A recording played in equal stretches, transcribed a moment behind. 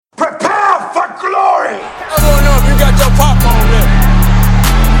glory! I wanna know if you got your popcorn ready.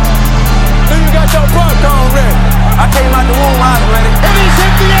 Do you got your popcorn ready? I came out the womb, I was ready. And he's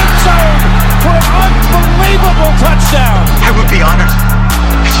hit the end zone for an unbelievable touchdown. I would be honored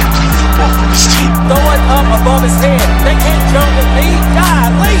if you played football for this team. Throw it up above his head. They can't jump with me.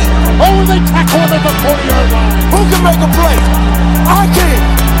 Golly. Oh, they tackle him at the 40-yard line. Who can make a play? I can.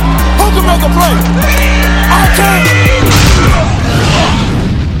 Who can make a play? I can.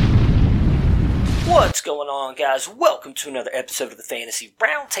 What's going on, guys? Welcome to another episode of the Fantasy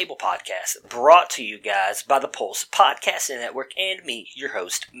Roundtable Podcast, brought to you guys by the Pulse Podcasting Network and me, your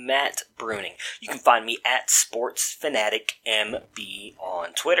host, Matt Bruning. You can find me at SportsFanaticMB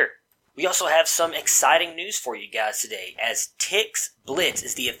on Twitter. We also have some exciting news for you guys today, as TixBlitz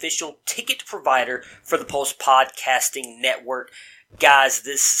is the official ticket provider for the Pulse Podcasting Network. Guys,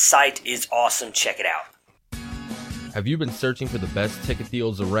 this site is awesome. Check it out. Have you been searching for the best ticket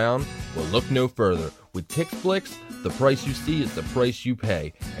deals around? Well, look no further. With TixBlitz, the price you see is the price you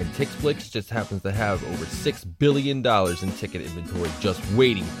pay. And TixBlitz just happens to have over $6 billion in ticket inventory just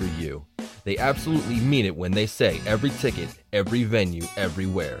waiting for you. They absolutely mean it when they say every ticket, every venue,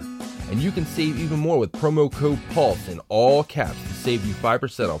 everywhere. And you can save even more with promo code PULSE in all caps to save you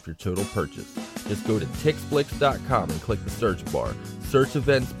 5% off your total purchase. Just go to TixBlitz.com and click the search bar. Search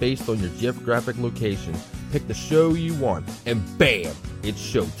events based on your geographic location, pick the show you want, and bam, it's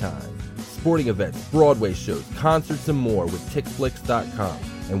showtime. Sporting events, Broadway shows, concerts, and more with TixBlitz.com.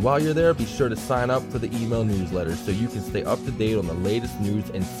 And while you're there, be sure to sign up for the email newsletter so you can stay up to date on the latest news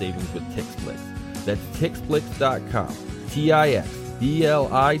and savings with TixBlitz. That's TixBlitz.com, TixBlitz.com.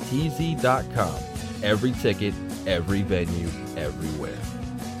 Every ticket, every venue, everywhere.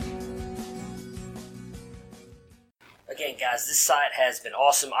 Again, guys, this site has been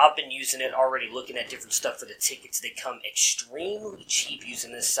awesome. I've been using it already, looking at different stuff for the tickets. They come extremely cheap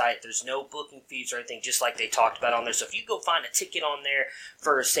using this site. There's no booking fees or anything, just like they talked about on there. So if you go find a ticket on there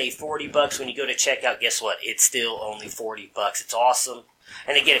for, say, $40, when you go to checkout, guess what? It's still only $40. It's awesome.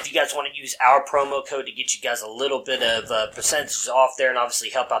 And again, if you guys want to use our promo code to get you guys a little bit of percentages off there and obviously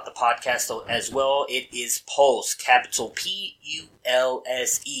help out the podcast as well, it is PULSE, capital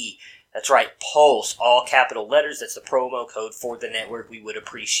P-U-L-S-E. That's right, PULSE, all capital letters. That's the promo code for the network. We would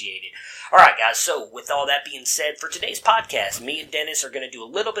appreciate it. All right, guys, so with all that being said, for today's podcast, me and Dennis are going to do a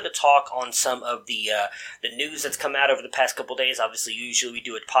little bit of talk on some of the news that's come out over the past couple days. Obviously, usually we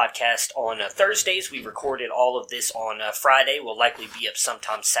do a podcast on Thursdays. We recorded all of this on Friday. We'll likely be up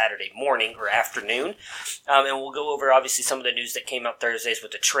sometime Saturday morning or afternoon. And we'll go over, obviously, some of the news that came out Thursdays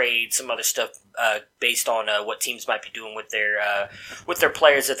with the trade, some other stuff based on what teams might be doing with their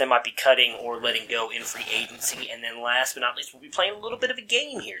players that they might be cutting or letting go in free agency. And then last but not least, we'll be playing a little bit of a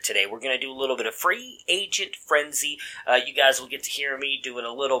game here today. We're going to do a little bit of free agent frenzy. You guys will get to hear me doing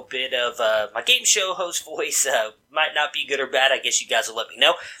a little bit of my game show host voice. Might not be good or bad. I guess you guys will let me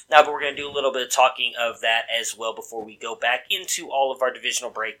know. But we're going to do a little bit of talking of that as well before we go back into all of our divisional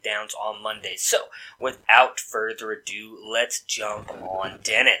breakdowns on Monday. So, without further ado, let's jump on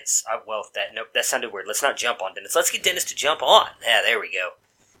Dennis. That sounded weird. Let's not jump on Dennis. Let's get Dennis to jump on. Yeah, there we go.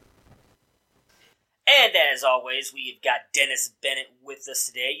 And as always, we've got Dennis Bennett with us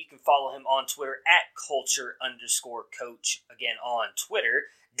today. You can follow him on Twitter at culture_coach. Again, on Twitter.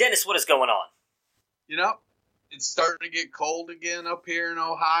 Dennis, what is going on? You know, it's starting to get cold again up here in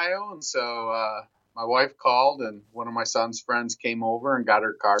Ohio. And so my wife called and one of my son's friends came over and got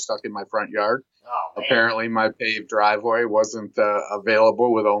her car stuck in my front yard. Oh, man. Apparently my paved driveway wasn't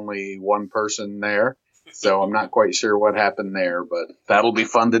available with only one person there. So I'm not quite sure what happened there, but that'll be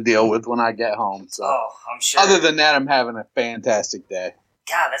fun to deal with when I get home. So I'm sure. Other than that, I'm having a fantastic day.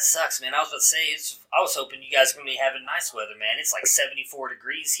 God, that sucks, man. I was about to say, I was hoping you guys were going to be having nice weather, man. It's like 74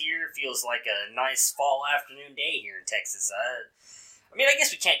 degrees here. It feels like a nice fall afternoon day here in Texas. I mean, I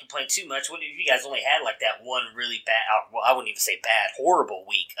guess we can't complain too much. What if you guys only had like that one really bad, well, I wouldn't even say bad, horrible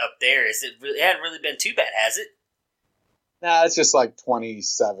week up there? It hadn't really been too bad, has it? Nah, it's just like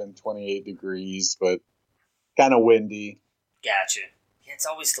 27, 28 degrees, but kind of windy. Gotcha. Yeah, it's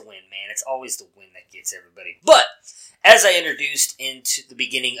always the wind, man. It's always the wind that gets everybody. But as I introduced into the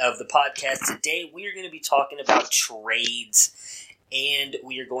beginning of the podcast today, we are going to be talking about trades, and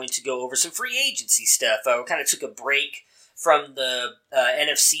we are going to go over some free agency stuff. We kind of took a break from the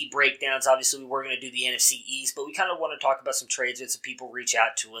NFC breakdowns. Obviously, we were going to do the NFC East, but we kind of want to talk about some trades. We had some people reach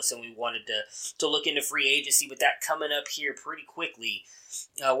out to us, and we wanted to look into free agency. With that coming up here pretty quickly,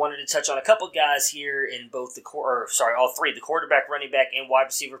 wanted to touch on a couple guys here in both all three, the quarterback, running back, and wide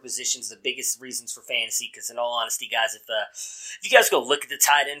receiver positions, the biggest reasons for fantasy, because in all honesty, guys, if you guys go look at the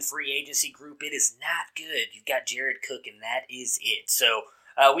tight end free agency group, it is not good. You've got Jared Cook, and that is it. So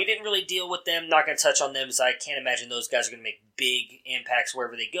We didn't really deal with them. Not going to touch on them, as I can't imagine those guys are going to make big impacts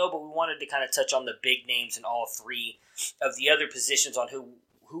wherever they go. But we wanted to kind of touch on the big names in all three of the other positions on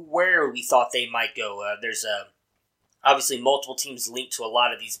where we thought they might go. There's obviously multiple teams linked to a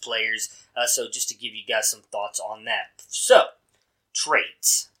lot of these players. So just to give you guys some thoughts on that. So,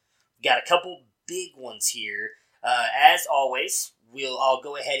 trades. Got a couple big ones here. As always, I'll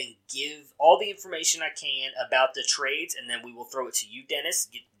go ahead and give all the information I can about the trades, and then we will throw it to you, Dennis,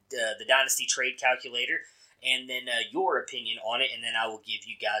 get the Dynasty Trade Calculator, and then your opinion on it, and then I will give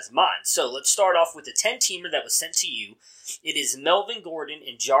you guys mine. So let's start off with the 10-teamer that was sent to you. It is Melvin Gordon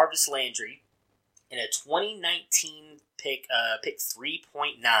and Jarvis Landry in a 2019 pick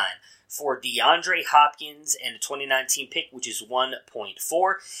 3.9 for DeAndre Hopkins, and a 2019 pick, which is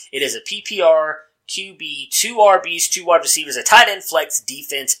 1.4. It is a PPR QB, 2 RBs, 2 wide receivers, a tight end, flex,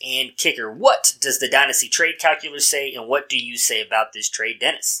 defense, and kicker. What does the Dynasty Trade Calculator say, and what do you say about this trade,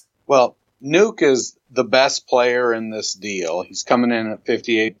 Dennis? Well, Nuke is the best player in this deal. He's coming in at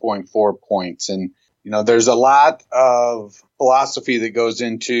 58.4 points. And, there's a lot of philosophy that goes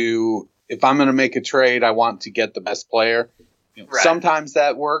into, if I'm going to make a trade, I want to get the best player. Right. Sometimes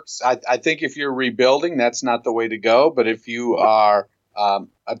that works. I think if you're rebuilding, that's not the way to go. But if you are a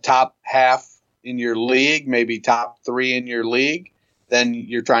top half in your league, maybe top 3 in your league, then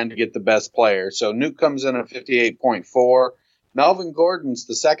you're trying to get the best player. So Nuke comes in at 58.4. Melvin Gordon's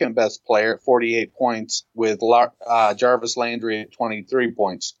the second best player at 48 points, with Jarvis Landry at 23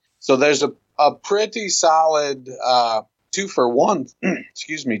 points. So there's a pretty solid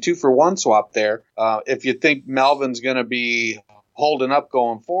 2-for-1 swap there. If you think Melvin's going to be holding up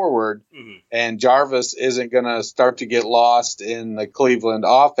going forward, and Jarvis isn't going to start to get lost in the Cleveland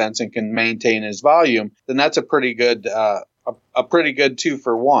offense and can maintain his volume, then that's a pretty good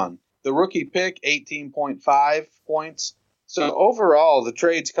 2-for-1. The rookie pick, 18.5 points. So overall, the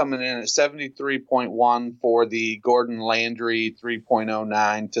trade's coming in at 73.1 for the Gordon Landry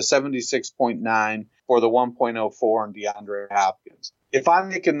 3.09 to 76.9 for the 1.04 on DeAndre Hopkins. If I'm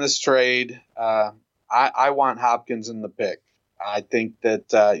making this trade, I want Hopkins in the pick. I think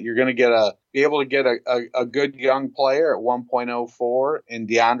that you're going to be able to get a good young player at 1.04, and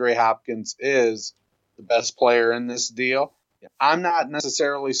DeAndre Hopkins is the best player in this deal. I'm not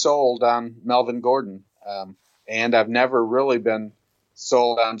necessarily sold on Melvin Gordon, and I've never really been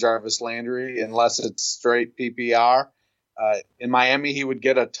sold on Jarvis Landry unless it's straight PPR. In Miami, he would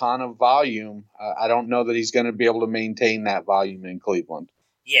get a ton of volume. I don't know that he's going to be able to maintain that volume in Cleveland.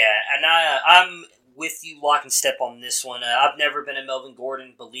 Yeah, and I'm with you lock and step on this one. I've never been a Melvin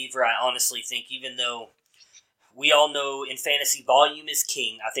Gordon believer. I honestly think, even though we all know in fantasy volume is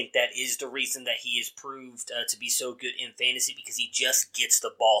king, I think that is the reason that he is proved to be so good in fantasy, because he just gets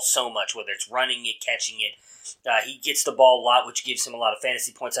the ball so much, whether it's running it, catching it. He gets the ball a lot, which gives him a lot of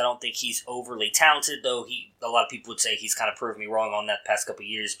fantasy points. I don't think he's overly talented, though. A lot of people would say he's kind of proved me wrong on that the past couple of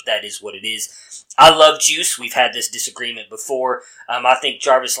years, but that is what it is. I love Juice. We've had this disagreement before. I think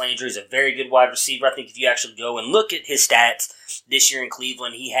Jarvis Landry is a very good wide receiver. I think if you actually go and look at his stats this year in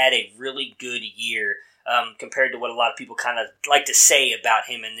Cleveland, he had a really good year compared to what a lot of people kind of like to say about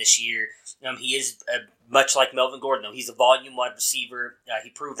him in this year. He is much like Melvin Gordon, though. He's a volume wide receiver.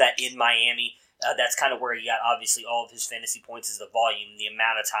 He proved that in Miami. That's kind of where he got, obviously, all of his fantasy points is the volume, the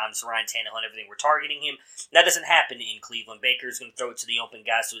amount of times Ryan Tannehill and everything were targeting him. That doesn't happen in Cleveland. Baker's going to throw it to the open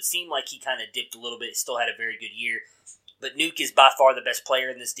guy, so it seemed like he kind of dipped a little bit, still had a very good year. But Nuke is by far the best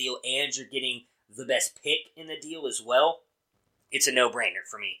player in this deal, and you're getting the best pick in the deal as well. It's a no-brainer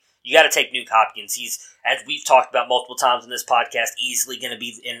for me. You got to take Nuke Hopkins. He's, as we've talked about multiple times in this podcast, easily going to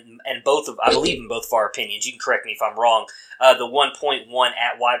be in both of, I believe in both of our opinions. You can correct me if I'm wrong. The 1.1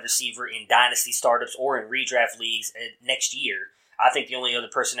 at wide receiver in dynasty startups or in redraft leagues next year. I think the only other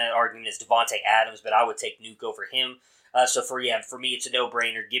person in that argument is Devontae Adams, but I would take Nuke over him. So for me, it's a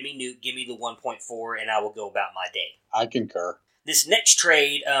no-brainer. Give me Nuke, give me the 1.4, and I will go about my day. I concur. This next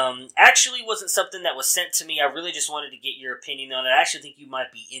trade actually wasn't something that was sent to me. I really just wanted to get your opinion on it. I actually think you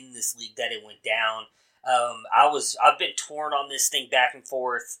might be in this league that it went down. I've been torn on this thing back and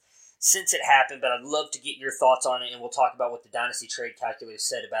forth since it happened, but I'd love to get your thoughts on it, and we'll talk about what the Dynasty Trade Calculator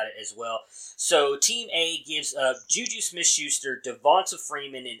said about it as well. So Team A gives Juju Smith-Schuster, Devonta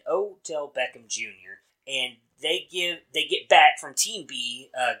Freeman, and Odell Beckham Jr., and they get back from Team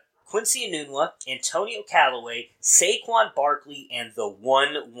B Quincy Enunwa, Antonio Callaway, Saquon Barkley, and the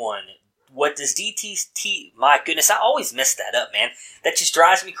 1-1. What does DTC... My goodness, I always mess that up, man. That just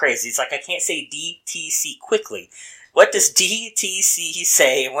drives me crazy. It's like I can't say DTC quickly. What does DTC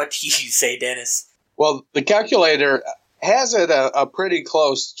say, and what do you say, Dennis? Well, the calculator has it a pretty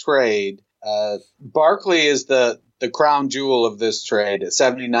close trade. Barkley is the the crown jewel of this trade at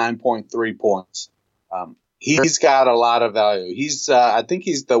 79.3 points. He's got a lot of value. I think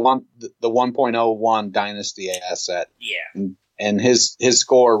he's the 1.01 dynasty asset. Yeah. And his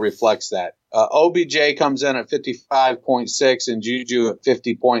score reflects that. OBJ comes in at 55.6 and Juju at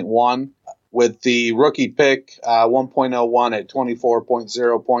 50.1 with the rookie pick 1.01 at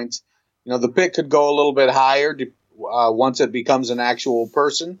 24.0 points. The pick could go a little bit higher once it becomes an actual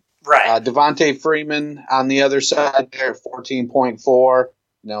person. Right. Devontae Freeman on the other side there at 14.4.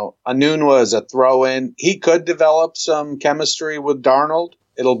 Anunua is a throw-in. He could develop some chemistry with Darnold.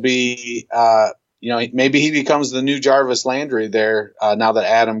 It'll be, maybe he becomes the new Jarvis Landry there now that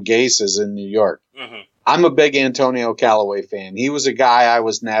Adam Gase is in New York. Mm-hmm. I'm a big Antonio Callaway fan. He was a guy I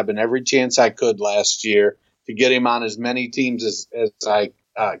was nabbing every chance I could last year to get him on as many teams as I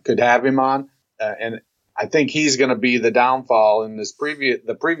could have him on. And I think he's going to be the downfall in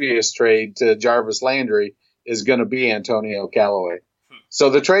the previous trade to Jarvis Landry is going to be Antonio Callaway. So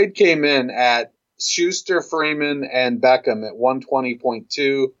the trade came in at Schuster, Freeman, and Beckham at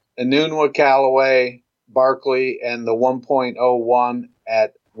 120.2, Anunua, Callaway, Barkley, and the 1.01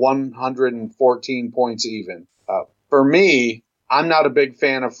 at 114 points even. For me, I'm not a big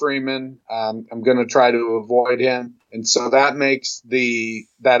fan of Freeman. I'm going to try to avoid him, and so that makes the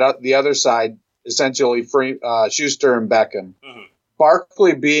other side essentially Schuster and Beckham. Mm-hmm.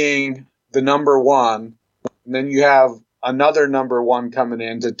 Barkley being the number one, and then you have another number one coming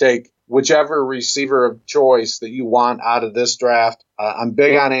in to take whichever receiver of choice that you want out of this draft. I'm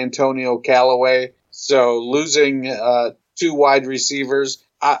big on Antonio Callaway, so losing two wide receivers,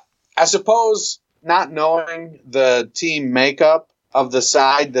 I suppose not knowing the team makeup of the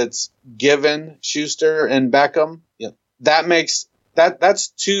side that's given Schuster and Beckham, that makes that's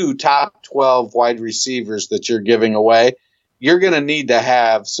two top 12 wide receivers that you're giving away. You're going to need to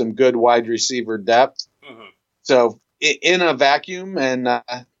have some good wide receiver depth. Mm-hmm. So in a vacuum, and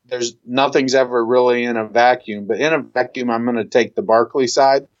there's nothing's ever really in a vacuum, but in a vacuum, I'm going to take the Barkley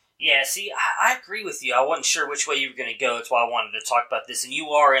side. Yeah, see, I agree with you. I wasn't sure which way you were going to go. That's why I wanted to talk about this. And you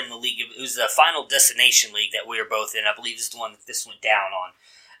are in the league. It was the Final Destination League that we were both in. I believe is the one that this went down on.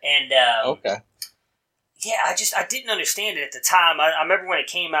 And okay. Yeah, I didn't understand it at the time. I remember when it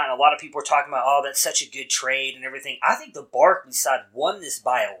came out and a lot of people were talking about, oh, that's such a good trade and everything. I think the Barkley side won this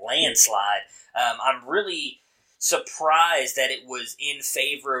by a landslide. I'm really surprised that it was in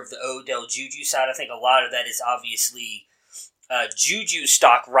favor of the Odell Juju side. I think a lot of that is obviously Juju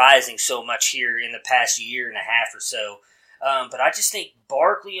stock rising so much here in the past year and a half or so. But I just think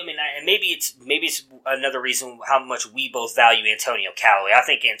Barkley, and maybe it's another reason how much we both value Antonio Callaway. I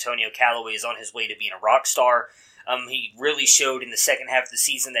think Antonio Callaway is on his way to being a rock star. He really showed in the second half of the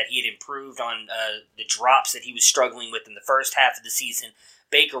season that he had improved on the drops that he was struggling with in the first half of the season.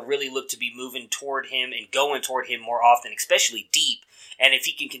 Baker really looked to be moving toward him and going toward him more often, especially deep. And if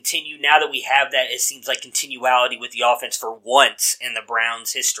he can continue, now that we have that, it seems like continuality with the offense for once in the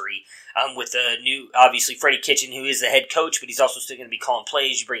Browns' history. With the new, obviously, Freddie Kitchen, who is the head coach, but he's also still going to be calling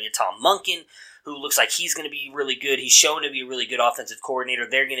plays. You bring in Tom Munkin, who looks like he's going to be really good. He's shown to be a really good offensive coordinator.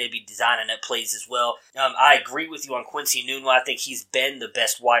 They're going to be designing up plays as well. I agree with you on Quincy Enunwa. I think he's been the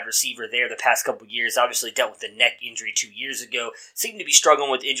best wide receiver there the past couple of years. Obviously dealt with the neck injury 2 years ago. Seemed to be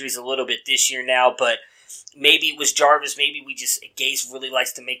struggling with injuries a little bit this year now, but maybe it was Jarvis. Maybe Gase really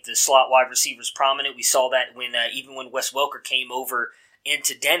likes to make the slot wide receivers prominent. We saw that even when Wes Welker came over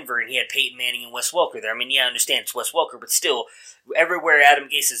into Denver and he had Peyton Manning and Wes Welker there. I understand it's Wes Welker, but still, everywhere Adam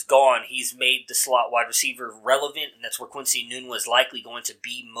Gase has gone, he's made the slot wide receiver relevant, and that's where Quincy Enunwa is likely going to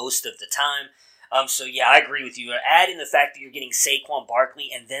be most of the time. So yeah, I agree with you. Add in the fact that you're getting Saquon Barkley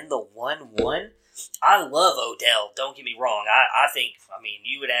and then the 1-1. I love Odell, don't get me wrong. I think,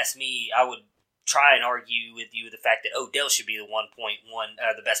 you would ask me, I would try and argue with you the fact that Odell should be the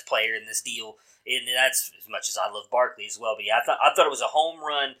 1.1, the best player in this deal. And that's as much as I love Barkley as well. But yeah, I thought it was a home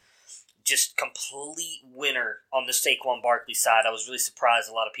run, just complete winner on the Saquon Barkley side. I was really surprised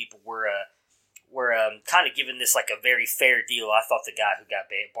a lot of people were kind of giving this like a very fair deal. I thought the guy who got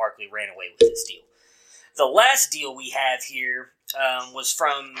Barkley ran away with this deal. The last deal we have here was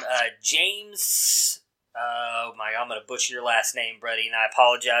from James. Oh my! I'm gonna butcher your last name, buddy, and I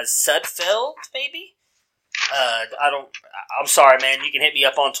apologize. Sudfeld, maybe. I'm sorry, man. You can hit me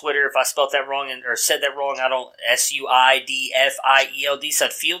up on Twitter if I spelt that wrong or said that wrong. Sudfield,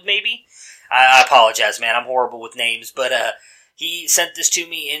 Sudfield, maybe. I apologize, man. I'm horrible with names, but he sent this to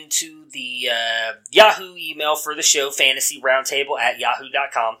me into the Yahoo email for the show,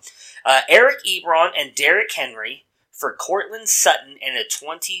 fantasyroundtable@yahoo.com. Eric Ebron and Derrick Henry for Cortland Sutton in a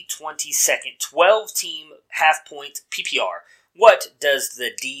 2022 12-team half-point PPR. What does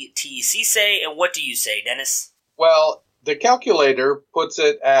the DTC say, and what do you say, Dennis? Well, the calculator puts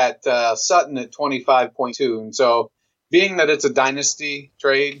it at Sutton at 25.2, and so being that it's a dynasty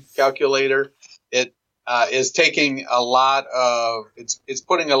trade calculator, it is taking a lot of it's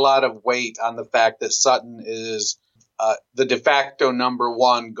putting a lot of weight on the fact that Sutton is the de facto number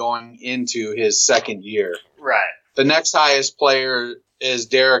one going into his second year. Right. The next highest player is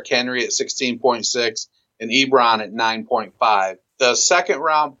Derrick Henry at 16.6 and Ebron at 9.5. The second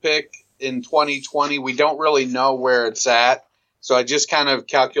round pick in 2020, we don't really know where it's at, so I just kind of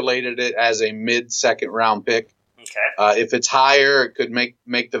calculated it as a mid-second round pick. Okay. If it's higher, it could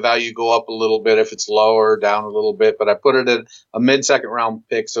make the value go up a little bit. If it's lower, down a little bit. But I put it at a mid-second round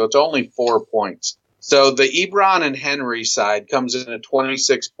pick, so it's only 4 points. So the Ebron and Henry side comes in at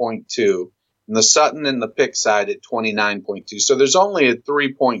 26.2, and the Sutton and the pick side at 29.2. So there's only a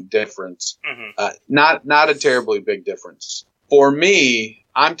 3-point difference. Mm-hmm. Not a terribly big difference. For me,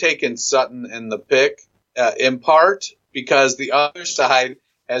 I'm taking Sutton and the pick in part because the other side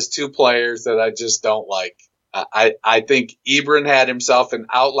has two players that I just don't like. I think Ebron had himself an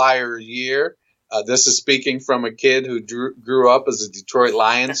outlier year. This is speaking from a kid who grew up as a Detroit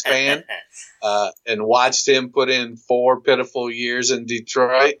Lions fan and watched him put in 4 pitiful years in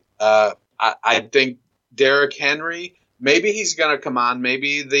Detroit. I think Derrick Henry, maybe he's going to come on.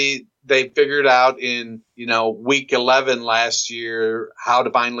 Maybe they figured out in week 11 last year how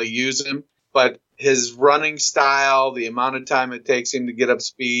to finally use him. But his running style, the amount of time it takes him to get up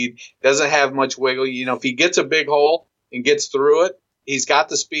speed, doesn't have much wiggle. If he gets a big hole and gets through it, he's got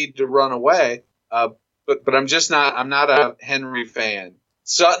the speed to run away. But I'm not a Henry fan.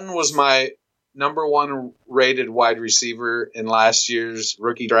 Sutton was my number 1 rated wide receiver in last year's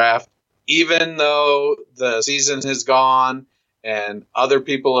rookie draft. Even though the season has gone and other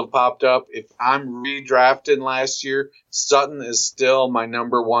people have popped up, if I'm redrafting last year, Sutton is still my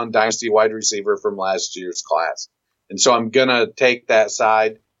number 1 dynasty wide receiver from last year's class. And so I'm going to take that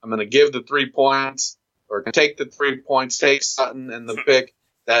side. I'm going to give the 3 points, or take the 3 points, take Sutton and the pick.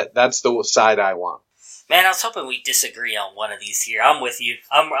 That's the side I want. Man, I was hoping we'd disagree on one of these here. I'm with you.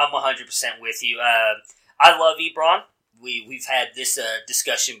 I'm 100% with you. I love Ebron. We've had this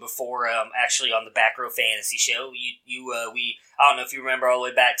discussion before, actually on the Back Row Fantasy Show. I don't know if you remember all the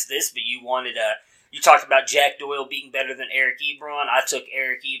way back to this, but you talked about Jack Doyle being better than Eric Ebron. I took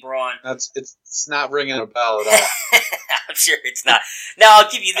Eric Ebron. It's not ringing a bell at all. I'm sure it's not. Now, I'll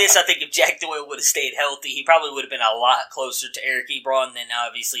give you this. I think if Jack Doyle would have stayed healthy, he probably would have been a lot closer to Eric Ebron than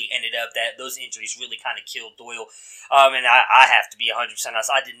obviously ended up. That those injuries really kind of killed Doyle. And I have to be 100% honest.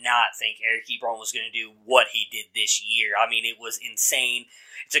 I did not think Eric Ebron was going to do what he did this year. I mean, it was insane.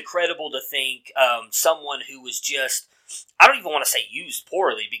 It's incredible to think someone who was just, I don't even want to say used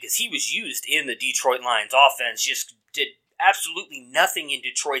poorly, because he was used in the Detroit Lions offense, just did absolutely nothing in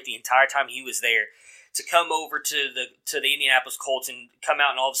Detroit the entire time he was there. To come over to the Indianapolis Colts and come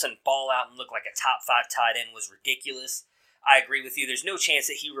out and all of a sudden ball out and look like a top 5 tight end was ridiculous. I agree with you. There's no chance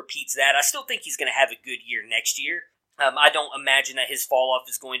that he repeats that. I still think he's going to have a good year next year. I don't imagine that his fall off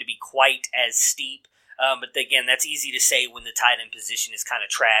is going to be quite as steep. But again, that's easy to say when the tight end position is kind of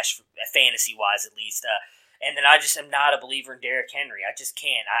trash, fantasy-wise at least. And then I just am not a believer in Derrick Henry. I just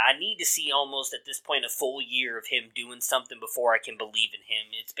can't. I need to see almost at this point a full year of him doing something before I can believe in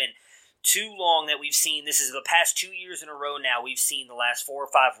him. It's been too long that we've seen, this is the past 2 years in a row now, we've seen the last 4 or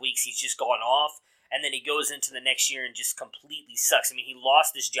 5 weeks he's just gone off, and then he goes into the next year and just completely sucks. I mean, he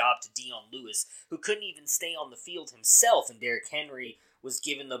lost his job to Dion Lewis, who couldn't even stay on the field himself, and Derrick Henry was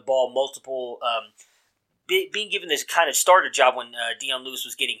given the ball multiple, being given this kind of starter job when Dion Lewis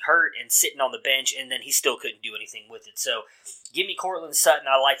was getting hurt and sitting on the bench, and then he still couldn't do anything with it. So, give me Courtland Sutton.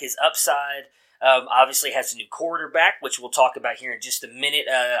 I like his upside. Obviously has a new quarterback, which we'll talk about here in just a minute.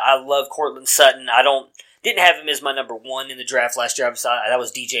 I love Courtland Sutton. Didn't have him as my number 1 in the draft last year. That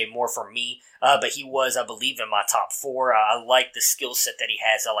was DJ Moore for me, but he was, I believe, in my top 4. I like the skill set that he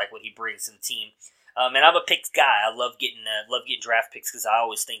has. I like what he brings to the team. And I'm a picks guy. I love getting draft picks because I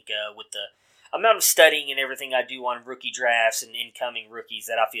always think with the amount of studying and everything I do on rookie drafts and incoming rookies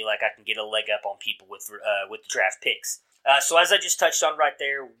that I feel like I can get a leg up on people with the draft picks. So as I just touched on right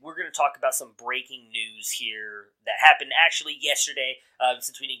there, we're going to talk about some breaking news here that happened actually yesterday.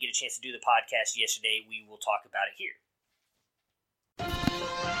 Since we didn't get a chance to do the podcast yesterday, we will talk about it here.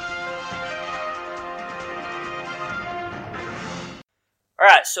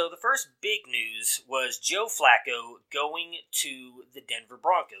 Alright, so the first big news was Joe Flacco going to the Denver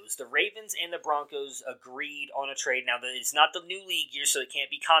Broncos. The Ravens and the Broncos agreed on a trade. Now, it's not the new league year, so it can't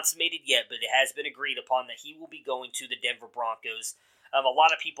be consummated yet, but it has been agreed upon that he will be going to the Denver Broncos. A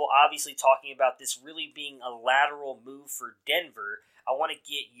lot of people obviously talking about this really being a lateral move for Denver. I want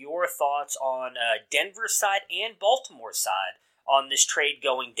to get your thoughts on Denver's side and Baltimore's side on this trade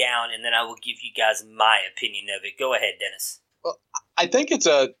going down, and then I will give you guys my opinion of it. Go ahead, Dennis. Well, I think it's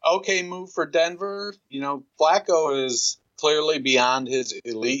a okay move for Denver. Flacco is clearly beyond his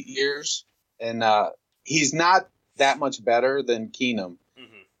elite years, and he's not that much better than Keenum.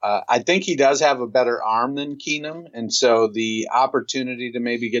 I think he does have a better arm than Keenum, and so the opportunity to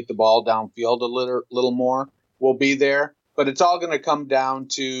maybe get the ball downfield a little more will be there. But it's all going to come down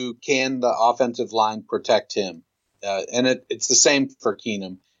to, can the offensive line protect him? And it's the same for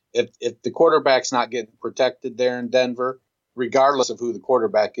Keenum. If the quarterback's not getting protected there in Denver, regardless of who the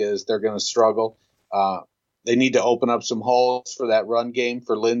quarterback is, they're going to struggle. They need to open up some holes for that run game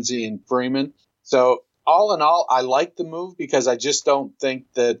for Lindsey and Freeman. So all in all, I like the move because I just don't think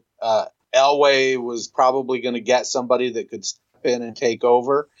that Elway was probably going to get somebody that could step in and take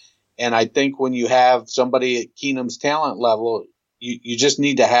over. And I think when you have somebody at Keenum's talent level, you just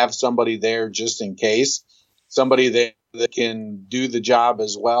need to have somebody there just in case, somebody that can do the job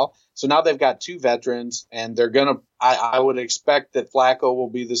as well. So now they've got two veterans, and they're going to – I would expect that Flacco will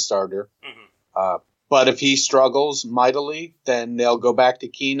be the starter. But if he struggles mightily, then they'll go back to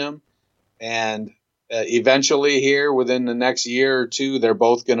Keenum. And eventually here within the next year or two, they're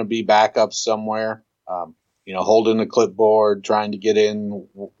both going to be backups somewhere, holding the clipboard, trying to get in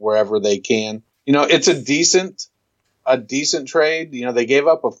wherever they can. It's a decent trade. They gave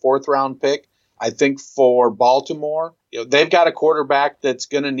up a 4th-round pick. I think for Baltimore, they've got a quarterback that's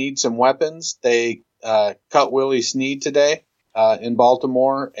going to need some weapons. They cut Willie Snead today in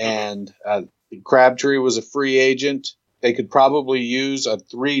Baltimore, and Crabtree was a free agent. They could probably use a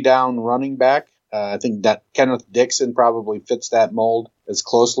 3-down running back. I think that Kenneth Dixon probably fits that mold as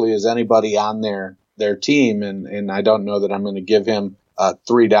closely as anybody on their team, and I don't know that I'm going to give him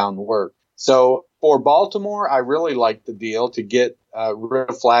 3-down work. So for Baltimore, I really like the deal to get rid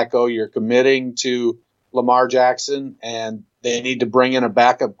of Flacco. You're committing to Lamar Jackson, and they need to bring in a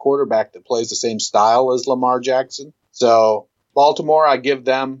backup quarterback that plays the same style as Lamar Jackson. So Baltimore, I give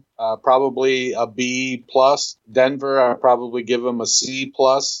them probably a B+. Denver, I probably give them a C+,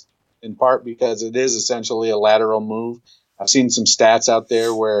 in part because it is essentially a lateral move. I've seen some stats out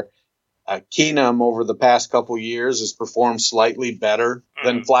there where Keenum over the past couple years has performed slightly better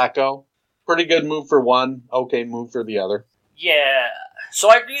than Flacco. Pretty good move for one, okay move for the other. Yeah,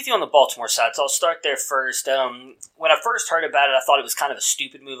 so I agree with you on the Baltimore side, so I'll start there first. When I first heard about it, I thought it was kind of a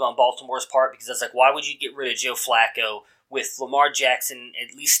stupid move on Baltimore's part because I was like, why would you get rid of Joe Flacco with Lamar Jackson,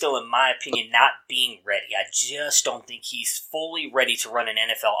 at least still in my opinion, not being ready? I just don't think he's fully ready to run an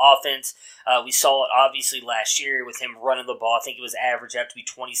NFL offense. We saw it obviously last year with him running the ball. I think it was average out to be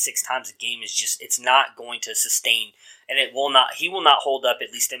 26 times a game. It's not going to sustain, and he will not hold up,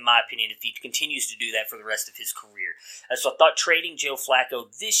 at least in my opinion, if he continues to do that for the rest of his career. So I thought trading Joe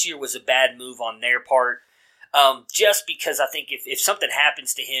Flacco this year was a bad move on their part, just because I think if something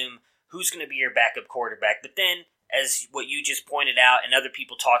happens to him, who's going to be your backup quarterback? But then, as what you just pointed out and other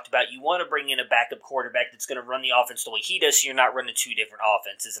people talked about, you want to bring in a backup quarterback that's going to run the offense the way he does, so you're not running two different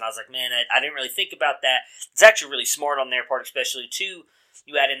offenses. And I was like, man, I didn't really think about that. It's actually really smart on their part, especially, too,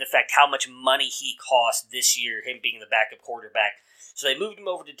 you add in the fact how much money he cost this year, him being the backup quarterback. So they moved him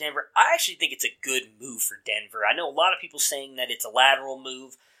over to Denver. I actually think it's a good move for Denver. I know a lot of people saying that it's a lateral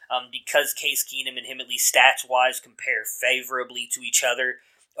move because Case Keenum and him, at least stats-wise, compare favorably to each other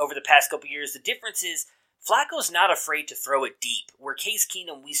over the past couple years. The difference is Flacco's not afraid to throw it deep, where Case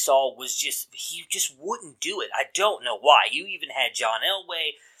Keenum we saw he just wouldn't do it. I don't know why. You even had John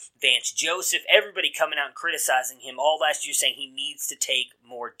Elway, Vance Joseph, everybody coming out and criticizing him all last year, saying he needs to take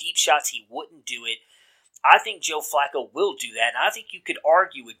more deep shots. He wouldn't do it. I think Joe Flacco will do that, and I think you could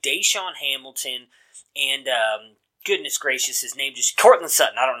argue with Deshaun Hamilton and, goodness gracious, his name just, Courtland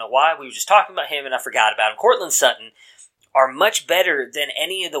Sutton. I don't know why. We were just talking about him, and I forgot about him. Courtland Sutton are much better than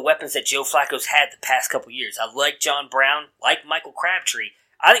any of the weapons that Joe Flacco's had the past couple years. I like John Brown, like Michael Crabtree.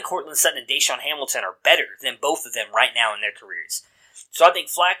 I think Courtland Sutton and Deshaun Hamilton are better than both of them right now in their careers. So I think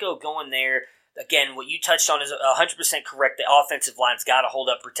Flacco going there, again, what you touched on is 100% correct. The offensive line's got to hold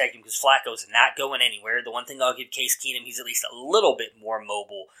up, protect him, because Flacco's not going anywhere. The one thing I'll give Case Keenum, he's at least a little bit more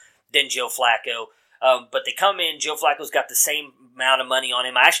mobile than Joe Flacco. But they come in, Joe Flacco's got the same amount of money on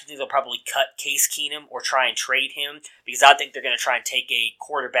him. I actually think they'll probably cut Case Keenum or try and trade him because I think they're going to try and take a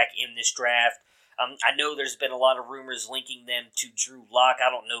quarterback in this draft. I know there's been a lot of rumors linking them to Drew Lock.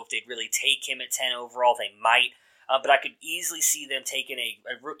 I don't know if they'd really take him at 10 overall. They might. But I could easily see them taking a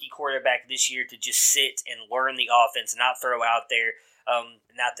rookie quarterback this year to just sit and learn the offense, not throw out there.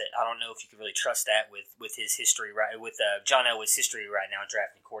 Not that I don't know if you can really trust that with his history, right? With John Elway's history right now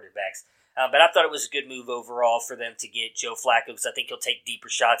drafting quarterbacks. But I thought it was a good move overall for them to get Joe Flacco because I think he'll take deeper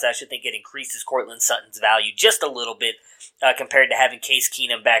shots. I actually think it increases Courtland Sutton's value just a little bit compared to having Case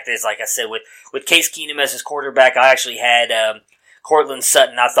Keenum back there. Like I said, with Case Keenum as his quarterback, I actually had Courtland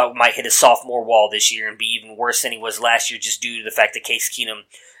Sutton I thought might hit a sophomore wall this year and be even worse than he was last year just due to the fact that Case Keenum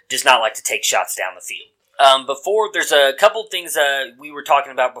does not like to take shots down the field. There's a couple things we were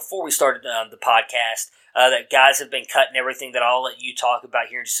talking about before we started the podcast that guys have been cut and everything that I'll let you talk about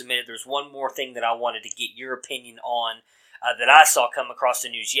here in just a minute. There's one more thing that I wanted to get your opinion on that I saw come across the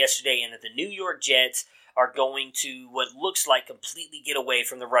news yesterday, and that the New York Jets are going to what looks like completely get away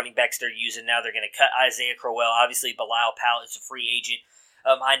from the running backs they're using now. They're going to cut Isaiah Crowell. Obviously, Bilal Powell is a free agent.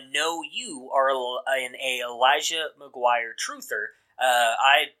 I know you are an Elijah McGuire truther.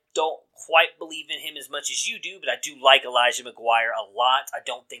 I don't quite believe in him as much as you do, but I do like Elijah McGuire a lot. I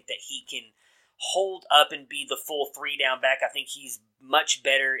don't think that he can hold up and be the full 3-down back. I think he's much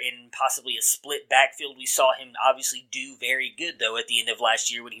better in possibly a split backfield. We saw him obviously do very good, though, at the end of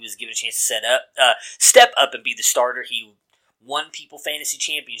last year when he was given a chance to step up and be the starter. He won people fantasy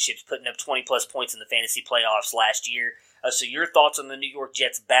championships, putting up 20-plus points in the fantasy playoffs last year. So your thoughts on the New York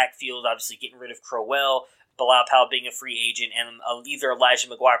Jets backfield, obviously getting rid of Crowell, Bilal Powell being a free agent, and either Elijah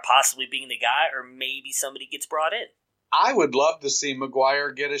McGuire possibly being the guy, or maybe somebody gets brought in. I would love to see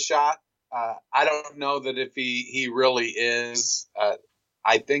McGuire get a shot. I don't know that if he really is.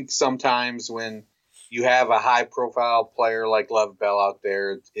 I think sometimes when you have a high-profile player like Lev Bell out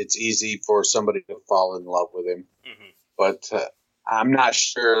there, it's easy for somebody to fall in love with him. Mm-hmm. But I'm not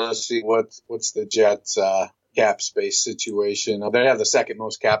sure. Let's see what's the Jets' cap space situation. They have the second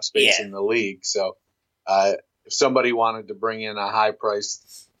most cap space in the league. So if somebody wanted to bring in a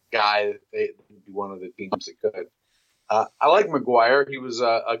high-priced guy, they'd be one of the teams that could. I like McGuire. He was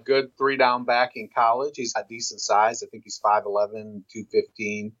a good 3-down back in college. He's got decent size. I think he's 5'11",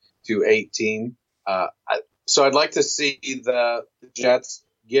 215, 218. So I'd like to see the Jets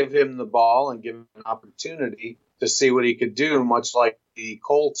give him the ball and give him an opportunity to see what he could do, much like the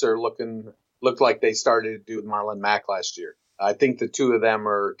Colts look like they started to do with Marlon Mack last year. I think the two of them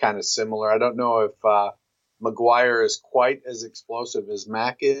are kind of similar. I don't know if McGuire is quite as explosive as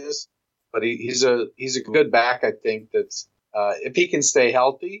Mack is, but he's a good back. I think that's if he can stay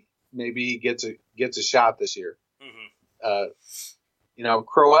healthy, maybe he gets a shot this year. Mm-hmm.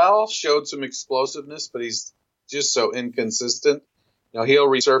 Crowell showed some explosiveness, but he's just so inconsistent. He'll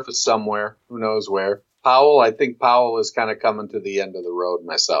resurface somewhere. Who knows where? I think Powell is kind of coming to the end of the road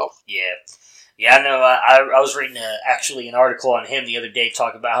myself. Yeah, I know. I was reading actually an article on him the other day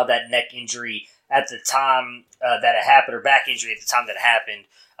talking about how that neck injury at the time that it happened, or back injury at the time that it happened,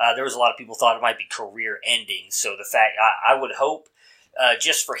 there was a lot of people thought it might be career-ending. So the fact, I would hope,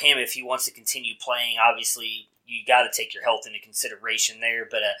 just for him, if he wants to continue playing, obviously you got to take your health into consideration there.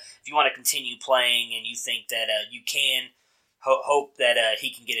 But if you want to continue playing and you think that you can, hope that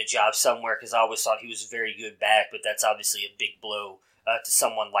he can get a job somewhere, because I always thought he was a very good back, but that's obviously a big blow to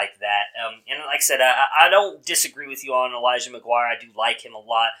someone like that. And like I said, I don't disagree with you on Elijah McGuire. I do like him a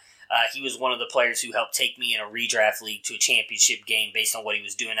lot. He was one of the players who helped take me in a redraft league to a championship game based on what he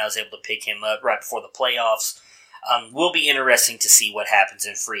was doing. I was able to pick him up right before the playoffs. Will be interesting to see what happens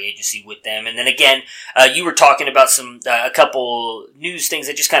in free agency with them. And then again, you were talking about a couple news things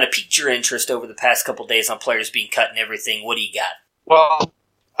that just kind of piqued your interest over the past couple days on players being cut and everything. What do you got? Well,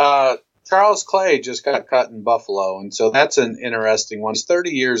 Charles Clay just got cut in Buffalo, and so that's an interesting one. He's 30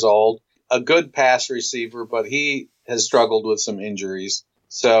 years old, a good pass receiver, but he has struggled with some injuries.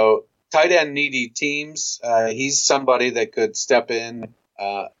 So tight end needy teams, he's somebody that could step in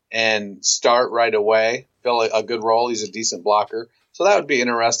and start right away, fill a good role. He's a decent blocker. So that would be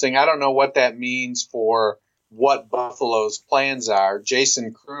interesting. I don't know what that means for what Buffalo's plans are.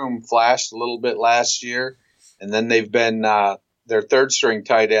 Jason Kroom flashed a little bit last year, and then they've been their third-string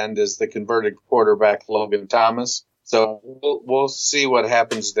tight end is the converted quarterback Logan Thomas. So we'll see what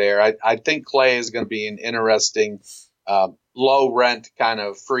happens there. I think Clay is going to be an interesting low-rent kind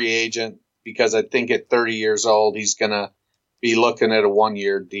of free agent, because I think at 30 years old he's going to be looking at a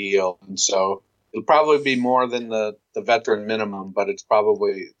one-year deal. And so it'll probably be more than the veteran minimum, but it's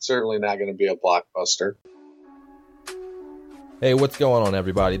certainly not going to be a blockbuster. Hey, what's going on,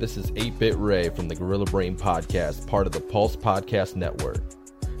 everybody? This is 8-Bit Ray from the Gorilla Brain Podcast, part of the Pulse Podcast Network.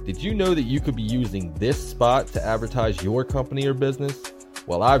 Did you know that you could be using this spot to advertise your company or business?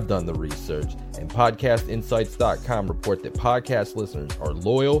 Well, I've done the research, and PodcastInsights.com report that podcast listeners are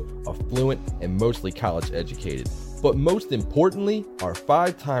loyal, affluent, and mostly college educated. but most importantly, are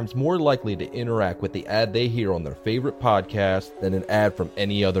 5 times more likely to interact with the ad they hear on their favorite podcast than an ad from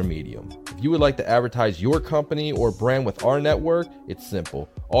any other medium. If you would like to advertise your company or brand with our network, it's simple.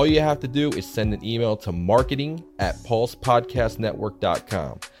 All you have to do is send an email to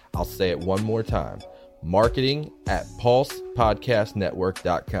marketing@pulsepodcastnetwork.com. I'll say it one more time.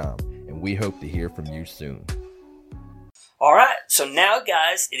 marketing@pulsepodcastnetwork.com. And we hope to hear from you soon. All right, so now,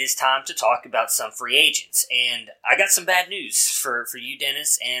 guys, it is time to talk about some free agents. And I got some bad news for you,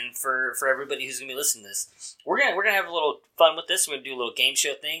 Dennis, and for everybody who's going to be listening to this. We're gonna have a little fun with this. We're going to do a little game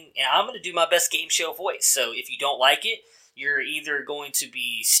show thing, and I'm going to do my best game show voice. So if you don't like it, you're either going to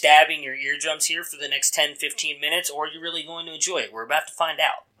be stabbing your eardrums here for the next 10-15 minutes, or you're really going to enjoy it. We're about to find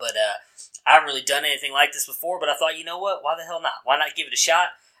out. But I haven't really done anything like this before, but I thought, you know what? Why the hell not? Why not give it a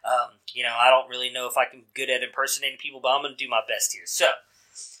shot? I don't really know if I can be good at impersonating people, but I'm going to do my best here. So,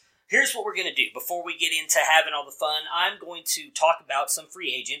 here's what we're going to do. Before we get into having all the fun, I'm going to talk about some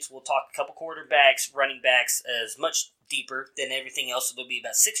free agents. We'll talk a couple quarterbacks, running backs, as much deeper than everything else. So, there'll be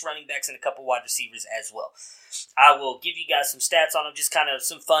about 6 running backs and a couple wide receivers as well. I will give you guys some stats on them, just kind of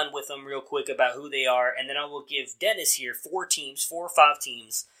some fun with them real quick about who they are, and then I will give Dennis here 4 or 5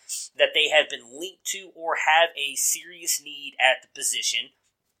 teams that they have been linked to or have a serious need at the position.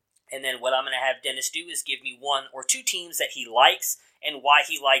 And then what I'm going to have Dennis do is give me 1 or 2 teams that he likes and why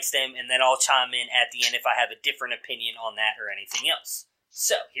he likes them, and then I'll chime in at the end if I have a different opinion on that or anything else.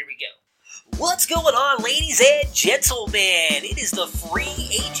 So, here we go. What's going on, ladies and gentlemen? It is the Free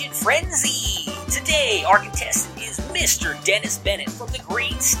Agent Frenzy. Today, our contestant is Mr. Dennis Bennett from the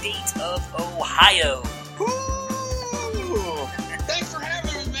great state of Ohio. Ooh, thanks for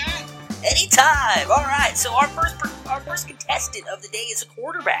having me, man. Anytime. All right, so our first contestant of the day is a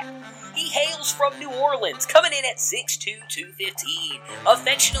quarterback. He hails from New Orleans, coming in at 6'2", 215,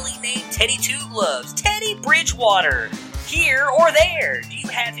 affectionately named Teddy Two Gloves, Teddy Bridgewater. Here or there, do you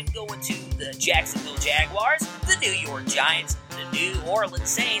have him going to the Jacksonville Jaguars, the New York Giants, the New Orleans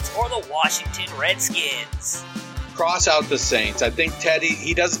Saints, or the Washington Redskins? Cross out the Saints. I think Teddy,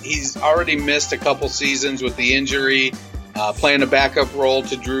 he's already missed a couple seasons with the injury, playing a backup role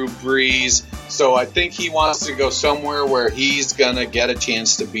to Drew Brees. So I think he wants to go somewhere where he's going to get a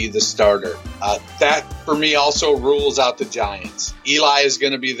chance to be the starter. That, for me, also rules out the Giants. Eli is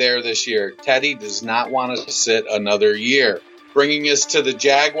going to be there this year. Teddy does not want to sit another year. Bringing us to the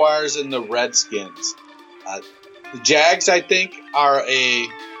Jaguars and the Redskins. The Jags, I think,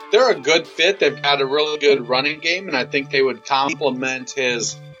 they're a good fit. They've got a really good running game, and I think they would complement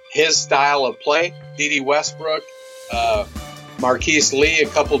his style of play. Dede Westbrook, Marquise Lee, a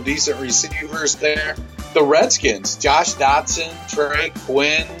couple decent receivers there. The Redskins, Josh Dotson, Trey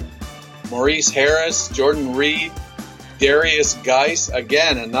Quinn, Maurice Harris, Jordan Reed, Darius Geis.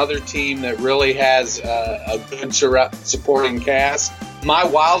 Again, another team that really has a good supporting cast. My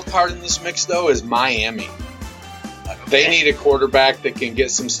wild card in this mix, though, is Miami. They need a quarterback that can get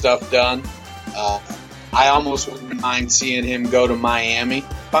some stuff done. I almost wouldn't mind seeing him go to Miami.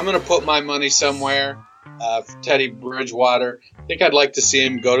 If I'm going to put my money somewhere, for Teddy Bridgewater, I think I'd like to see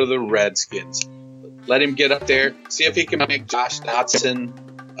him go to the Redskins. Let him get up there, see if he can make Josh Dotson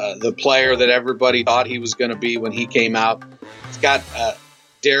the player that everybody thought he was going to be when he came out. He's got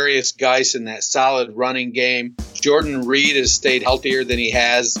Darius Geis in that solid running game. Jordan Reed has stayed healthier than he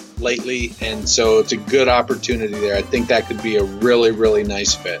has lately, and so it's a good opportunity there. I think that could be a really, really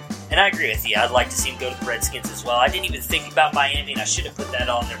nice fit. And I agree with you. I'd like to see him go to the Redskins as well. I didn't even think about Miami, and I should have put that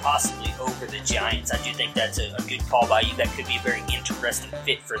on there possibly over the Giants. I do think that's a good call by you. That could be a very interesting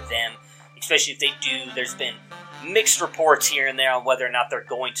fit for them, especially if they do. There's been mixed reports here and there on whether or not they're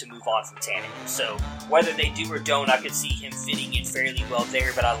going to move on from Tannehill. So whether they do or don't, I could see him fitting in fairly well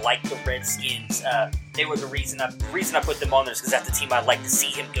there. But I like the Redskins. They were the reason I put them on there is because that's the team I'd like to see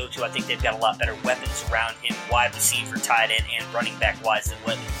him go to. I think they've got a lot better weapons around him, wide receiver, tight end, and running back wise than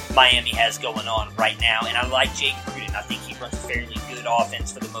what Miami has going on right now. And I like Jake Gruden. I think he runs a fairly good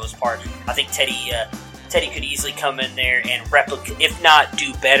offense for the most part. I think Teddy could easily come in there and replicate, if not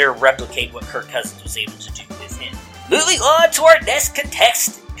do better, replicate what Kirk Cousins was able to do with him. Moving on to our next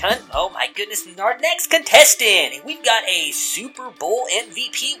contestant. Oh my goodness, our next contestant. We've got a Super Bowl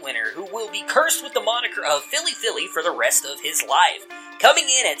MVP winner who will be cursed with the moniker of Philly for the rest of his life. Coming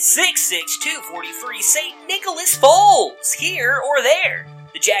in at 6'6", 243, St. Nicholas Foles. Here or there.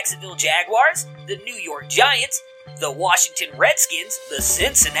 The Jacksonville Jaguars, the New York Giants, the Washington Redskins, the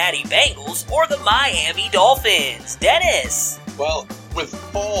Cincinnati Bengals, or the Miami Dolphins. Dennis. Well, with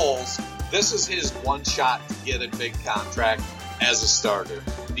Foles, this is his one shot to get a big contract as a starter.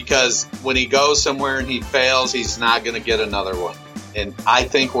 Because when he goes somewhere and he fails, he's not going to get another one. And I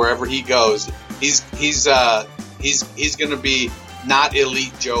think wherever he goes, he's he's going to be not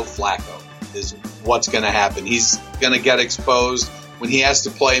elite Joe Flacco is what's going to happen. He's going to get exposed when he has to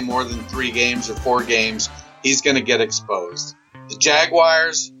play more than 3 games or 4 games. He's going to get exposed. The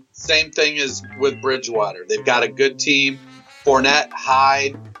Jaguars, same thing as with Bridgewater. They've got a good team. Fournette,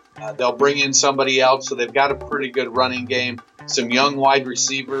 Hyde, they'll bring in somebody else, so they've got a pretty good running game. Some young wide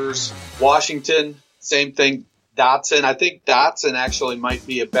receivers. Washington, same thing. Dotson, I think Dotson actually might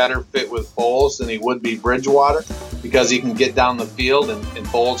be a better fit with Foles than he would be Bridgewater because he can get down the field and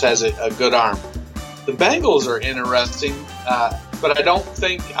Foles has a good arm. The Bengals are interesting, but I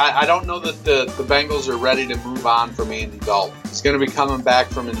don't know that the Bengals are ready to move on from Andy Dalton. He's going to be coming back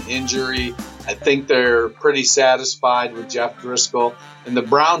from an injury. I think they're pretty satisfied with Jeff Driscoll, and the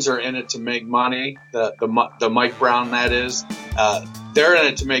Browns are in it to make money. The Mike Brown, that is, they're in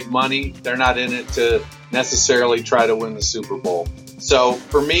it to make money. They're not in it to necessarily try to win the Super Bowl. So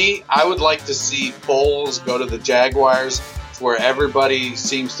for me, I would like to see Foles go to the Jaguars, where everybody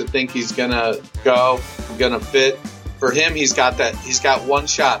seems to think he's gonna go, gonna fit. For him, he's got one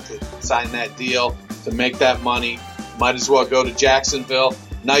shot to sign that deal, to make that money. Might as well go to Jacksonville.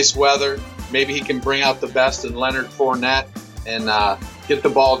 Nice weather. Maybe he can bring out the best in Leonard Fournette and get the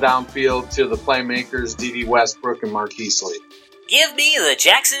ball downfield to the playmakers, D.D. Westbrook and Marquise Lee. Give me the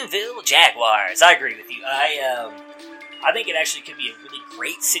Jacksonville Jaguars. I agree with you. I think it actually could be a really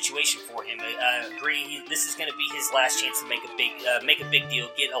great situation for him. I agree. This is going to be his last chance to make a big deal,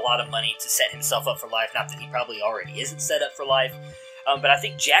 get a lot of money to set himself up for life. Not that he probably already isn't set up for life, but I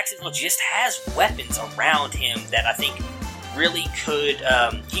think Jacksonville just has weapons around him that I think really could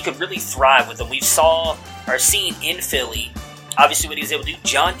he could really thrive with them. We've seen in Philly. Obviously, what he was able to do,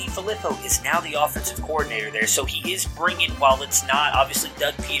 John DeFilippo is now the offensive coordinator there, so he is bringing, while it's not obviously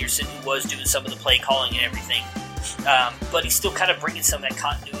Doug Peterson, who was doing some of the play calling and everything, but he's still kind of bringing some of that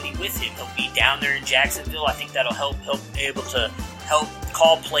continuity with him. He'll be down there in Jacksonville. I think that'll help able to help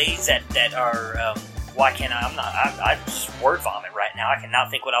call plays that are. Why can't I just word vomit right now. I cannot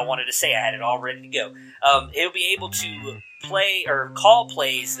think what I wanted to say. I had it all ready to go. He'll be able to play or call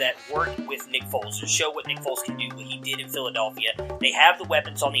plays that work with Nick Foles or show what Nick Foles can do, what he did in Philadelphia. They have the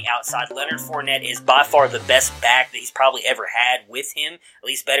weapons on the outside. Leonard Fournette is by far the best back that he's probably ever had with him, at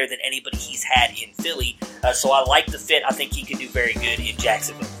least better than anybody he's had in Philly. So I like the fit. I think he could do very good in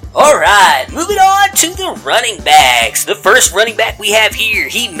Jacksonville. Alright, moving on to the running backs. The first running back we have here,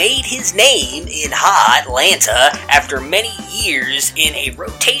 he made his name in Atlanta. After many years in a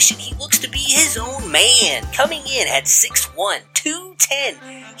rotation, he looks to be his own man. Coming in at 6'1",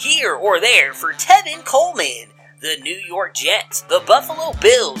 210, here or there for Tevin Coleman. The New York Jets, the Buffalo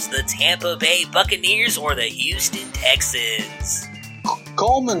Bills, the Tampa Bay Buccaneers, or the Houston Texans.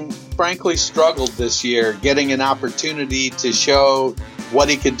 Coleman frankly struggled this year getting an opportunity to show what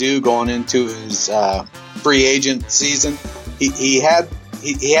he could do going into his free agent season. He had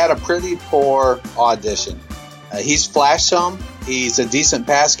a pretty poor audition. He's flashed some. He's a decent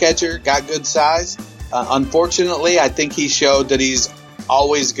pass catcher, got good size. Unfortunately, I think he showed that he's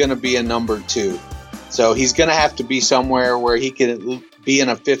always going to be a number 2. So he's going to have to be somewhere where he can be in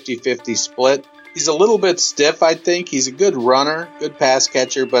a 50-50 split. He's a little bit stiff, I think. He's a good runner, good pass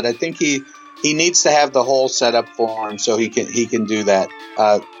catcher, but I think he needs to have the hole set up for him so he can do that.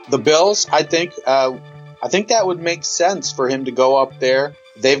 The Bills, I think that would make sense for him to go up there.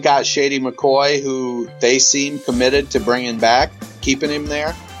 They've got Shady McCoy, who they seem committed to bringing back, keeping him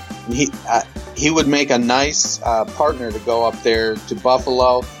there. He would make a nice partner to go up there to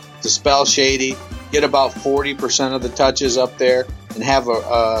Buffalo, to spell Shady, get about 40% of the touches up there, and have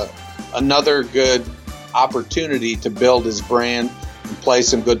another good opportunity to build his brand and play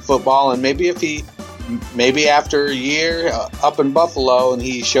some good football. And maybe after a year up in Buffalo and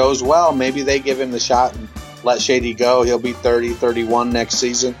he shows well, maybe they give him the shot and let Shady go. He'll be 30, 31 next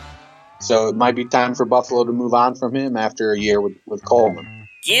season. So it might be time for Buffalo to move on from him after a year with Coleman.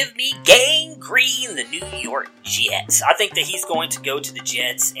 Give me Gang Green, the New York Jets. I think that he's going to go to the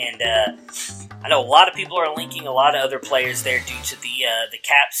Jets, and I know a lot of people are linking a lot of other players there due to the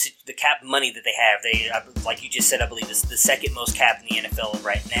cap money that they have. Like you just said, I believe it's the second most cap in the NFL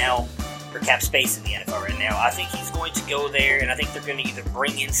right now, or cap space in the NFL right now. I think he's going to go there, and I think they're going to either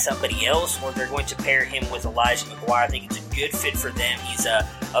bring in somebody else or they're going to pair him with Elijah McGuire. I think it's a good fit for them. He's a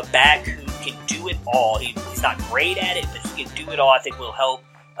back who can do it all. He's not great at it, but he can do it all. I think will help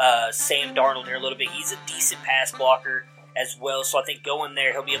Sam Darnold here a little bit. He's a decent pass blocker as well, so I think going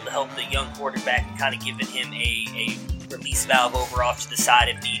there, he'll be able to help the young quarterback and kind of giving him a release valve over off to the side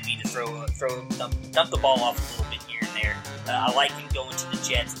if need be to dump the ball off a little bit here and there. I like him going to the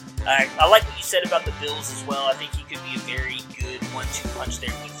Jets. I like what you said about the Bills as well. I think he could be a very good 1-2 punch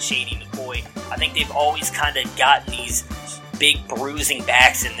there with Shady McCoy. I think they've always kind of gotten these big bruising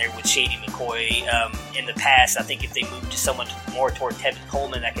backs in there with Shady McCoy in the past. I think if they move to someone more toward Tevin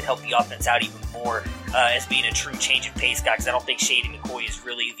Coleman, that could help the offense out even more as being a true change of pace guy, because I don't think Shady McCoy is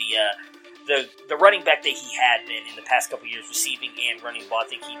really the running back that he had been in the past couple years, receiving and running ball. I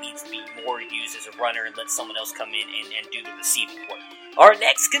think he needs to be more used as a runner and let someone else come in and do the receiving work. Our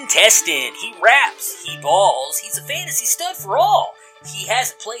next contestant, he raps, he balls, he's a fantasy stud for all. He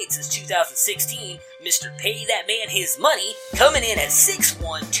hasn't played since 2016. Mr. Pay That Man His Money, coming in at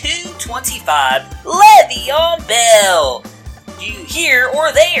 6'1", 225, Le'Veon Bell. You here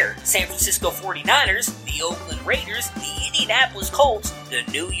or there? San Francisco 49ers, the Oakland Raiders, the Indianapolis Colts, the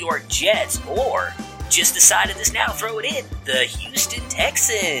New York Jets, or just decided this now, throw it in, the Houston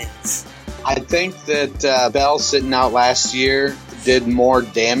Texans. I think that Bell sitting out last year did more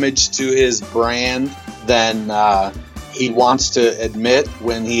damage to his brand than he wants to admit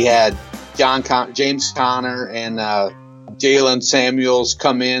when he had James Conner and Jalen Samuels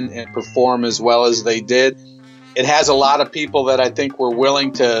come in and perform as well as they did. It has a lot of people that I think were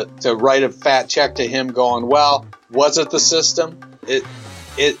willing to write a fat check to him going, well, was it the system?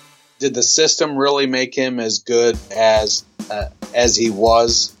 Did the system really make him as good as he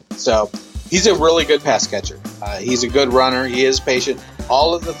was? So he's a really good pass catcher. He's a good runner. He is patient.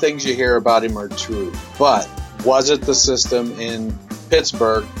 All of the things you hear about him are true. But was it the system in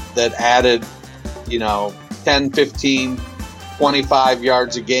Pittsburgh that added, 10, 15, 25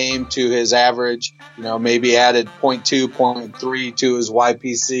 yards a game to his average? Maybe added 0.2, 0.3 to his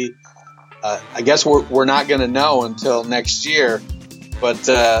YPC. I guess we're not going to know until next year. But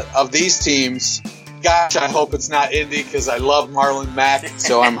of these teams, gosh, I hope it's not Indy because I love Marlon Mack.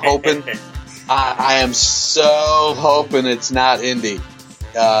 So I'm hoping, I am so hoping it's not Indy.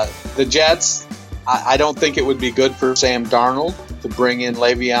 The Jets, I don't think it would be good for Sam Darnold to bring in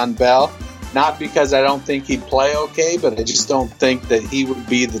Le'Veon Bell. Not because I don't think he'd play okay, but I just don't think that he would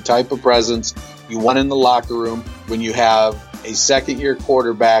be the type of presence you want in the locker room when you have a second-year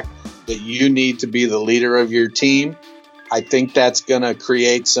quarterback that you need to be the leader of your team. I think that's going to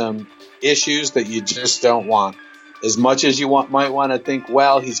create some issues that you just don't want. As much as you might want to think,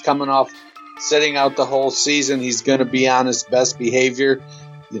 well, he's coming off sitting out the whole season, he's going to be on his best behavior.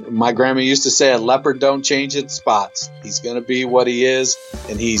 My grandma used to say, a leopard don't change its spots. He's going to be what he is,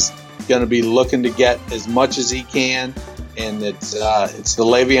 and he's going to be looking to get as much as he can, and it's the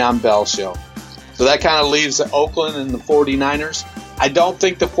Le'Veon Bell show. So that kind of leaves Oakland and the 49ers. I don't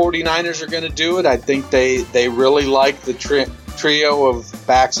think the 49ers are going to do it. I think they really like the trio of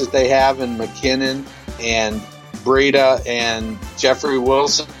backs that they have in McKinnon and Breida and Jeffrey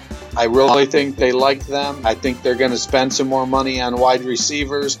Wilson. I really think they like them. I think they're going to spend some more money on wide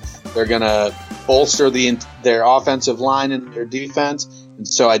receivers. They're going to bolster their offensive line and their defense. And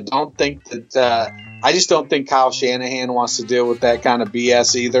so I don't think that I just don't think Kyle Shanahan wants to deal with that kind of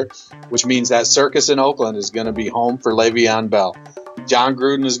BS either, which means that circus in Oakland is going to be home for Le'Veon Bell. John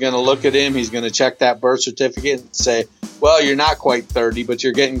Gruden is going to look at him. He's going to check that birth certificate and say, well, you're not quite 30, but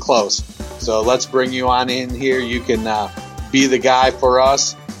you're getting close. So let's bring you on in here. You can be the guy for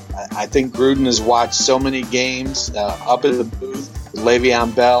us. I think Gruden has watched so many games up in the booth with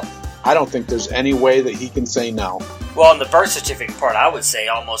Le'Veon Bell. I don't think there's any way that he can say no. Well, on the birth certificate part, I would say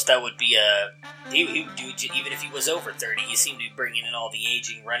almost that would be he would do, even if he was over 30. He seemed to be bringing in all the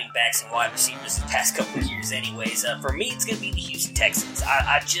aging running backs and wide receivers the past couple of years anyways. For me, it's going to be the Houston Texans.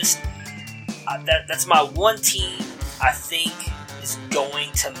 That's my one team I think is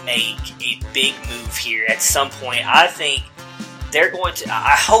going to make a big move here at some point. I think they're going to,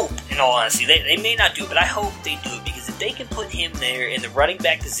 I hope, in all honesty, they may not do it, but I hope they do it, because if they can put him there in the running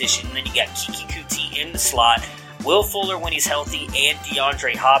back position, and then you got Kiki Kuti in the slot, Will Fuller when he's healthy, and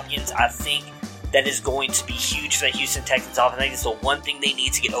DeAndre Hopkins, I think that is going to be huge for the Houston Texans offense. I think it's the one thing they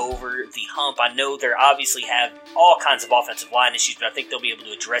need to get over the hump. I know they obviously have all kinds of offensive line issues, but I think they'll be able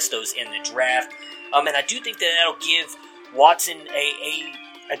to address those in the draft. And I do think that that'll give Watson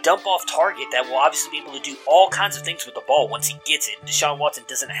a dump-off target that will obviously be able to do all kinds of things with the ball once he gets it. Deshaun Watson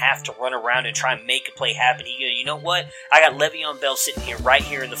doesn't have to run around and try and make a play happen. You know what? I got Le'Veon Bell sitting here right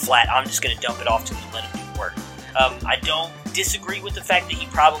here in the flat. I'm just going to dump it off to him and let him do work. I don't disagree with the fact that he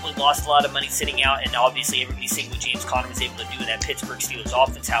probably lost a lot of money sitting out, and obviously everybody's seeing what James Conner was able to do in that Pittsburgh Steelers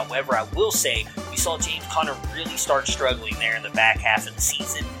offense. However, I will say we saw James Conner really start struggling there in the back half of the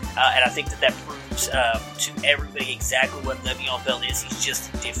season, and I think that proves to everybody exactly what Le'Veon Bell is. He's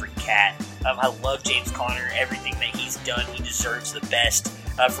just a different cat. I love James Conner, everything that he's done. He deserves the best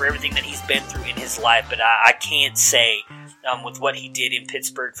for everything that he's been through in his life, but I can't say with what he did in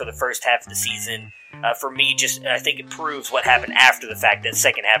Pittsburgh for the first half of the season. For me, I think it proves what happened after the fact that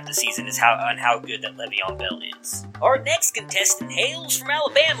second half of the season is how good that Le'Veon Bell is. Our next contestant hails from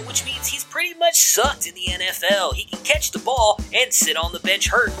Alabama, which means he's pretty much sucked in the NFL. He can catch the ball and sit on the bench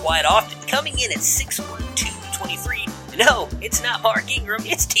hurt quite often, coming in at 6'1", 223. No, it's not Mark Ingram,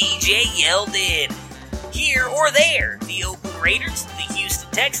 it's TJ Yeldon. Here or there, the Oakland Raiders, the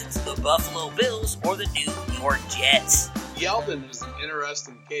Houston Texans, the Buffalo Bills, or the New York Jets. Yeldon is an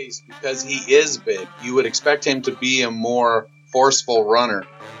interesting case because he is big. You would expect him to be a more forceful runner,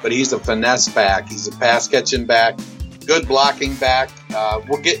 but he's a finesse back. He's a pass-catching back, good blocking back.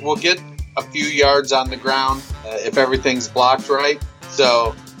 We'll get a few yards on the ground if everything's blocked right.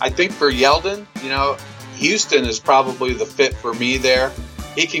 So I think for Yeldon, Houston is probably the fit for me there.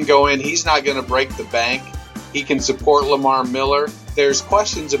 He can go in. He's not going to break the bank. He can support Lamar Miller. There's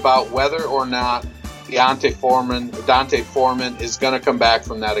questions about whether or not D'Onta Foreman is going to come back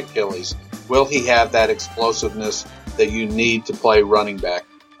from that Achilles. Will he have that explosiveness that you need to play running back?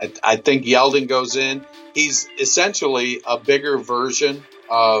 I think Yeldon goes in. He's essentially a bigger version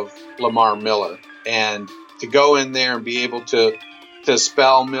of Lamar Miller. And to go in there and be able to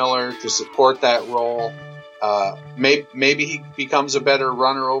spell Miller, to support that role, maybe he becomes a better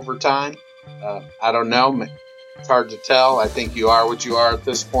runner over time. I don't know. It's hard to tell. I think you are what you are at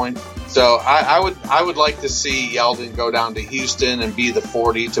this point. So I would like to see Yeldon go down to Houston and be the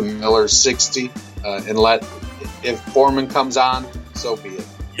 40 to Miller's 60, and if Foreman comes on, so be it.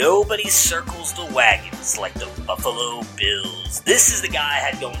 Nobody circles the wagons like the Buffalo Bills. This is the guy I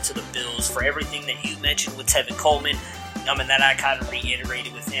had going to the Bills for everything that you mentioned with Tevin Coleman. And that I kind of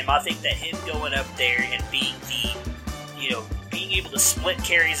reiterated with him. I think that him going up there and being being able to split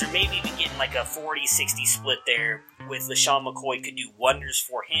carries, or maybe even getting like a 40-60 split there with LaShawn McCoy could do wonders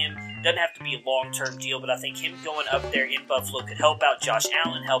for him. Doesn't have to be a long-term deal, but I think him going up there in Buffalo could help out Josh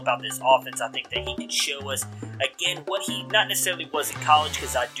Allen, help out this offense. I think that he could show us, again, what he not necessarily was in college,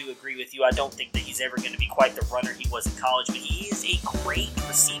 because I do agree with you. I don't think that he's ever going to be quite the runner he was in college, but he is a great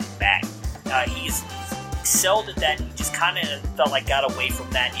receiving back. He's excelled at that. He just kind of felt like got away from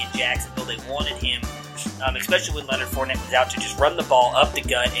that in Jacksonville. They wanted him, especially when Leonard Fournette was out, to just run the ball up the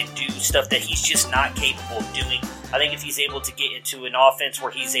gut and do stuff that he's just not capable of doing. I think if he's able to get into an offense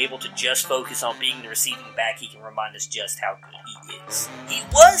where he's able to just focus on being the receiving back, he can remind us just how good he is. He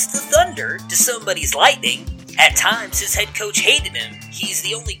was the Thunder to somebody's Lightning. At times, his head coach hated him. He's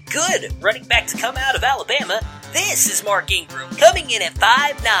the only good running back to come out of Alabama. This is Mark Ingram, coming in at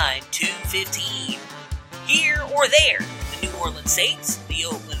 5'9", 215. Here or there, the New Orleans Saints, the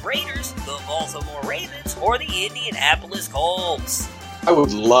Oakland Raiders, the Baltimore Ravens, or the Indianapolis Colts. I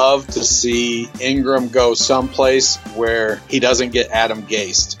would love to see Ingram go someplace where he doesn't get Adam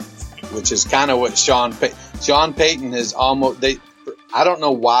Gase, which is kind of what Sean Payton has almost. I don't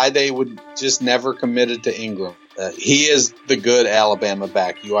know why they would just never committed to Ingram. He is the good Alabama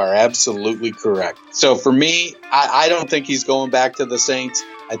back. You are absolutely correct. So for me, I don't think he's going back to the Saints.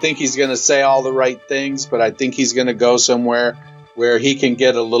 I think he's going to say all the right things, but I think he's going to go somewhere where he can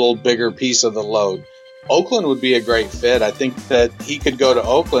get a little bigger piece of the load. Oakland would be a great fit. I think that he could go to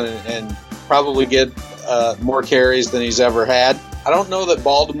Oakland and probably get more carries than he's ever had. I don't know that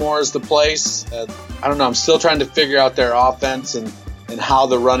Baltimore is the place. I don't know. I'm still trying to figure out their offense and how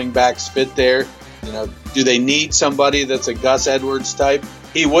the running backs fit there. Do they need somebody that's a Gus Edwards type?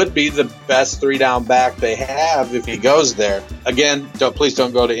 He would be the best three-down back they have if he goes there. Again, please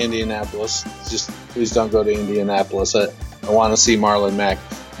don't go to Indianapolis. Please don't go to Indianapolis. I want to see Marlon Mack.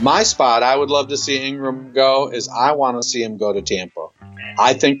 My spot I would love to see Ingram go is I want to see him go to Tampa.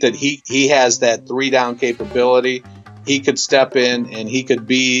 I think that he has that three-down capability. He could step in and he could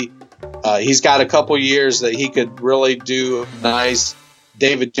be he's got a couple years that he could really do a nice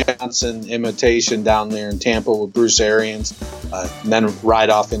David Johnson imitation down there in Tampa with Bruce Arians, and then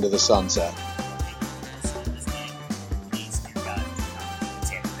ride off into the sunset.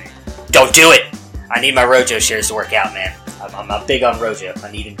 Don't do it! I need my Rojo shares to work out, man. I'm big on Rojo.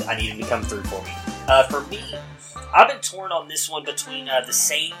 I need him to come through for me. For me, I've been torn on this one between the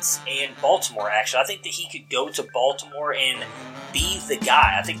Saints and Baltimore, actually. I think that he could go to Baltimore and be the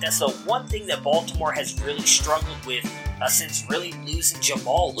guy. I think that's the one thing that Baltimore has really struggled with since really losing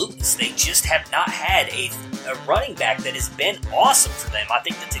Jamal Lewis. They just have not had a running back that has been awesome for them. I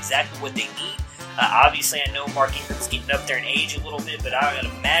think that's exactly what they need. Obviously, I know Mark Ingram's getting up there in age a little bit, but I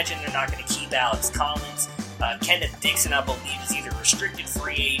would imagine they're not going to keep Alex Collins. Kenneth Dixon, I believe, is either a restricted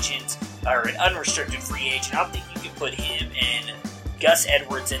free agent or an unrestricted free agent. I think you could put him and Gus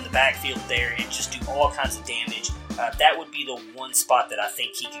Edwards in the backfield there and just do all kinds of damage. That would be the one spot that I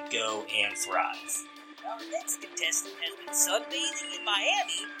think he could go and thrive. Our next contestant has been sunbathing in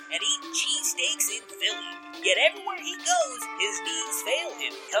Miami and eating cheesesteaks in Philly. Yet everywhere he goes, his knees fail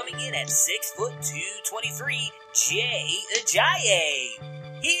him, coming in at 6'2", 223", Jay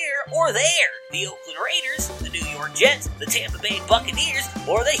Ajayi. Here or there, the Oakland Raiders, the New York Jets, the Tampa Bay Buccaneers,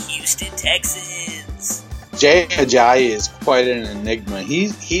 or the Houston Texans. Jay Ajayi is quite an enigma.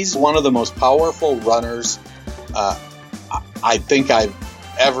 He's one of the most powerful runners I think I've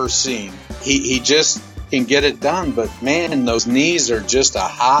ever seen. He just can get it done, but man, those knees are just a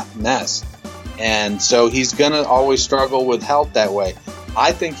hot mess. And so he's going to always struggle with health that way.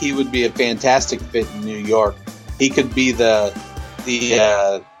 I think he would be a fantastic fit in New York. He could be the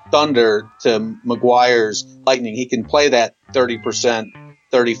Thunder to McGuire's Lightning. He can play that 30%,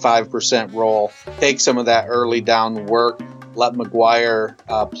 35% role, take some of that early down work, let McGuire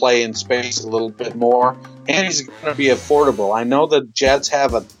play in space a little bit more, and he's going to be affordable. I know the Jets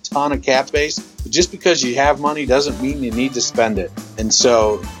have a ton of cap space, but just because you have money doesn't mean you need to spend it. And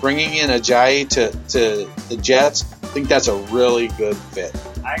so bringing in Ajayi to the Jets, I think that's a really good fit.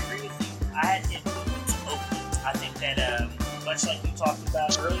 I agree with you. I had him moving to Oakland. I think that, much like you talked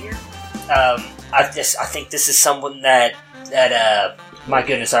about earlier, I think this is someone that my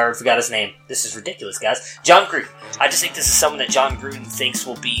goodness, I already forgot his name. This is ridiculous, guys. John Gruden. I just think this is someone that John Gruden thinks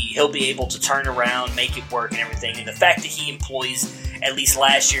he'll be able to turn around, make it work and everything. And the fact that he employs, at least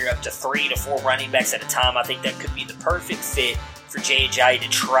last year, up to 3 to 4 running backs at a time, I think that could be the perfect fit for Jay Ajayi to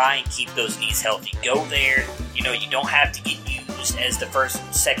try and keep those knees healthy. Go there. You don't have to get used as the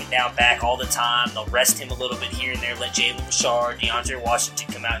first, second down back all the time. They'll rest him a little bit here and there, let Jalen Richard, DeAndre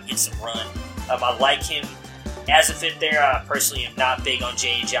Washington come out and get some run. I like him as a fit there. I personally am not big on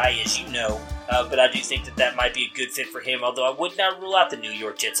Jay Ajayi, as you know, but I do think that might be a good fit for him, although I would not rule out the New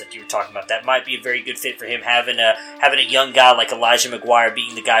York Jets that you were talking about. That might be a very good fit for him, having a young guy like Elijah McGuire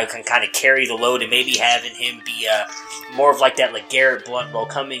being the guy who can kind of carry the load, and maybe having him be more of like that LeGarrette Blount role,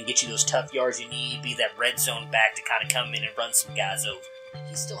 come in, get you those tough yards you need, be that red zone back to kind of come in and run some guys over.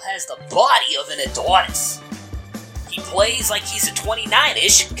 He still has the body of an Adonis. He plays like he's a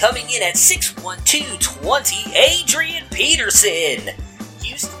 29-ish, coming in at 6'1", 220, Adrian Peterson.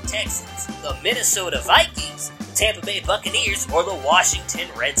 Houston Texans, the Minnesota Vikings, the Tampa Bay Buccaneers, or the Washington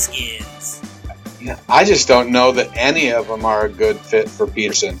Redskins. I just don't know that any of them are a good fit for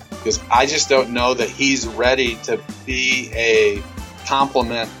Peterson, because I just don't know that he's ready to be a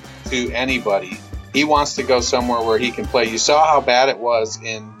complement to anybody. He wants to go somewhere where he can play. You saw how bad it was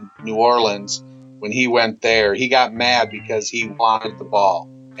in New Orleans when he went there. He got mad because he wanted the ball.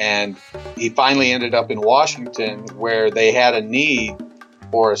 And he finally ended up in Washington where they had a need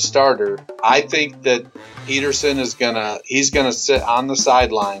for a starter. I think that Peterson he's gonna sit on the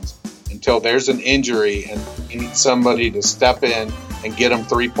sidelines until there's an injury and he needs somebody to step in and get him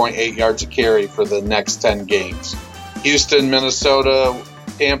 3.8 yards a carry for the next 10 games. Houston, Minnesota,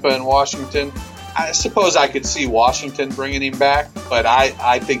 Tampa, and Washington. I suppose I could see Washington bringing him back, but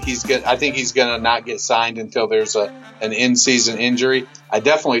I think he's gonna not get signed until there's an in-season injury. I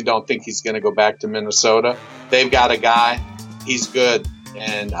definitely don't think he's gonna go back to Minnesota. They've got a guy, he's good,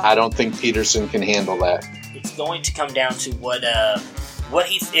 and I don't think Peterson can handle that. It's going to come down to what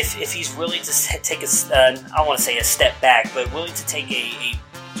if he's willing to take I don't want to say a step back, but willing to take a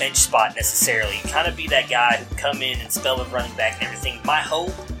bench spot necessarily, kind of be that guy who can come in and spell a running back and everything. My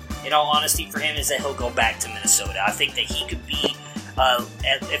hope, in all honesty, for him is that he'll go back to Minnesota. I think that he could be,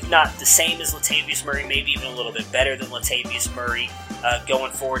 if not the same as Latavius Murray, maybe even a little bit better than Latavius Murray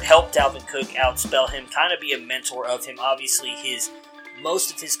going forward. Help Dalvin Cook outspell him, kind of be a mentor of him. Obviously,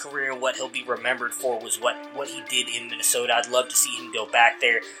 most of his career and what he'll be remembered for was what he did in Minnesota. I'd love to see him go back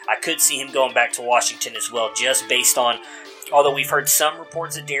there. I could see him going back to Washington as well, just based on, although we've heard some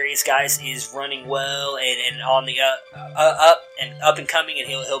reports that Darius Guice is running well and on the up and coming, and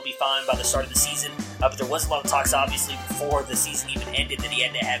he'll be fine by the start of the season. But there was a lot of talks, obviously, before the season even ended, that he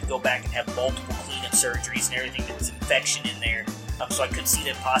had to go back and have multiple cleanup surgeries and everything. There was infection in there. So I could see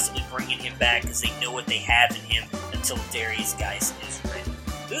them possibly bringing him back because they know what they have in him until Darius Guice is ready.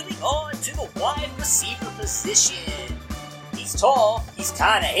 Moving on to the wide receiver position. He's tall, he's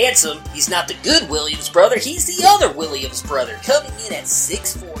kind of handsome, he's not the good Williams brother, he's the other Williams brother, coming in at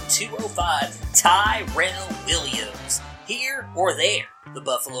 6'4", 205, Tyrell Williams. Here or there, the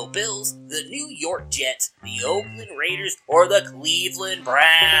Buffalo Bills, the New York Jets, the Oakland Raiders, or the Cleveland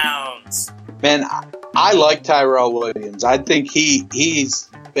Browns. Man, I like Tyrell Williams. I think he's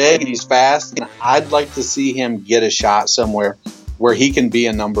big and he's fast. And I'd like to see him get a shot somewhere where he can be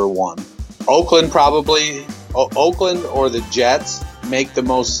a number one. Oakland or the Jets make the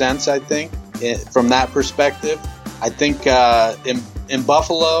most sense, I think, from that perspective. I think in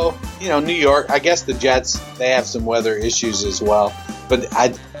Buffalo, New York, I guess the Jets, they have some weather issues as well. But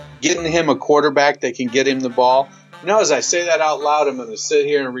getting him a quarterback that can get him the ball, as I say that out loud, I'm going to sit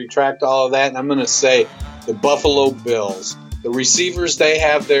here and retract all of that, and I'm going to say the Buffalo Bills. The receivers they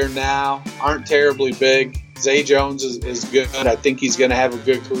have there now aren't terribly big. Zay Jones is good. I think he's going to have a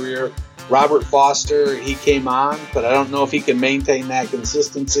good career. Robert Foster, he came on, but I don't know if he can maintain that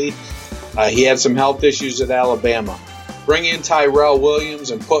consistency. He had some health issues at Alabama. Bring in Tyrell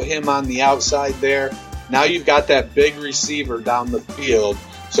Williams and put him on the outside there. Now you've got that big receiver down the field.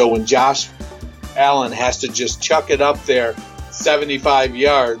 So when Josh Allen has to just chuck it up there 75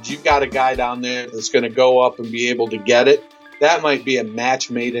 yards, you've got a guy down there that's going to go up and be able to get it. That might be a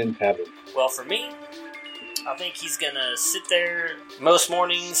match made in heaven. Well, for me, I think he's going to sit there most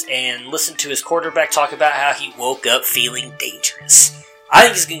mornings and listen to his quarterback talk about how he woke up feeling dangerous. I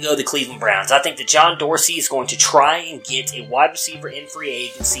think he's going to go to the Cleveland Browns. I think that John Dorsey is going to try and get a wide receiver in free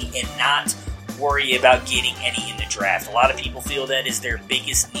agency and not worry about getting any in the draft. A lot of people feel that is their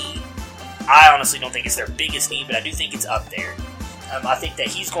biggest need. I honestly don't think it's their biggest need, but I do think it's up there. I think that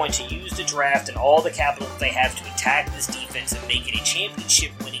he's going to use the draft and all the capital that they have to attack this defense and make it a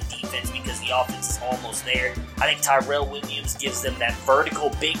championship-winning defense because the offense is almost there. I think Tyrell Williams gives them that vertical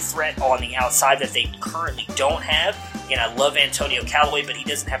big threat on the outside that they currently don't have. And I love Antonio Callaway, but he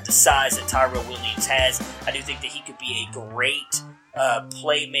doesn't have the size that Tyrell Williams has. I do think that he could be a great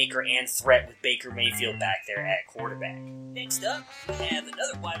playmaker and threat with Baker Mayfield back there at quarterback. Next up, we have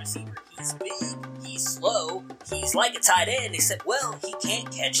another wide receiver. He's big, he's slow, he's like a tight end, except, well, he can't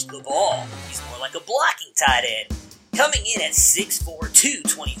catch the ball. He's more like a blocking tight end. Coming in at 6'4",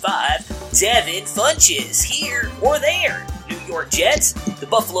 225, Devin Funchess, here or there. New York Jets, the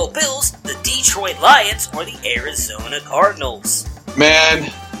Buffalo Bills, the Detroit Lions, or the Arizona Cardinals.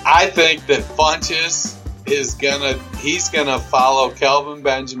 Man, I think that Funchess he's gonna follow Kelvin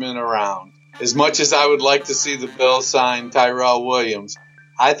Benjamin around. As much as I would like to see the Bills sign Tyrell Williams,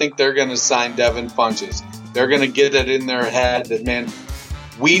 I think they're gonna sign Devin Funchess. They're gonna get it in their head that, man,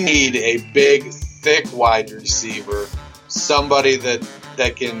 we need a big, thick wide receiver, somebody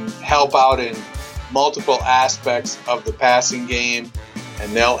that can help out in multiple aspects of the passing game,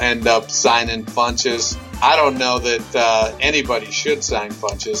 and they'll end up signing Funchess. I don't know that anybody should sign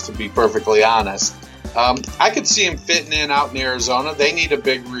Funchess, to be perfectly honest. I could see him fitting in out in Arizona. They need a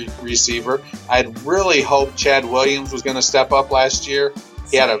big receiver. I'd really hoped Chad Williams was going to step up last year.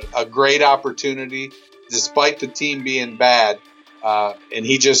 He had a great opportunity, despite the team being bad, and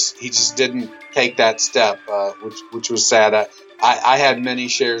he just didn't take that step, which was sad. I had many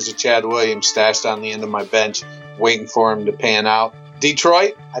shares of Chad Williams stashed on the end of my bench, waiting for him to pan out.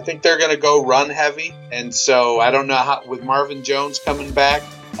 Detroit, I think they're going to go run heavy, and so I don't know how, with Marvin Jones coming back,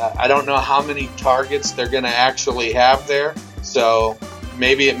 I don't know how many targets they're going to actually have there, so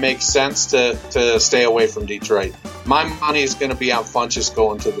maybe it makes sense to stay away from Detroit. My money is going to be on Funchess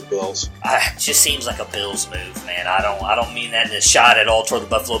going to the Bills. It just seems like a Bills move, man. I don't mean that in a shot at all toward the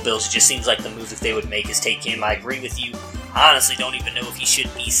Buffalo Bills. It just seems like the move that they would make is take him. I agree with you. I honestly don't even know if he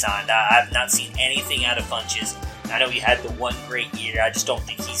should be signed. I've not seen anything out of Funchess. I know he had the one great year. I just don't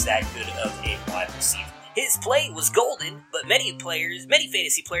think he's that good of a wide receiver. His play was golden, but many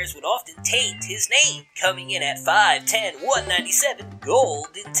fantasy players would often taint his name, coming in at 5'10", 197,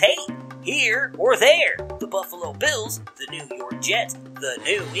 Golden Tate. Here or there, the Buffalo Bills, the New York Jets, the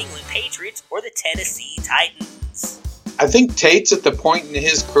New England Patriots, or the Tennessee Titans. I think Tate's at the point in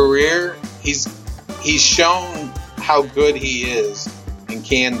his career, he's shown how good he is and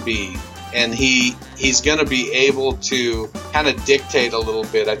can be. And he's going to be able to kind of dictate a little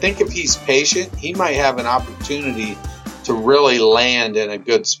bit. I think if he's patient, he might have an opportunity to really land in a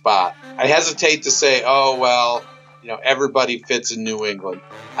good spot. I hesitate to say, oh, well, everybody fits in New England.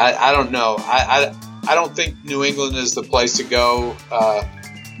 I don't know. I don't think New England is the place to go.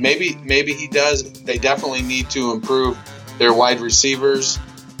 Maybe he does. They definitely need to improve their wide receivers.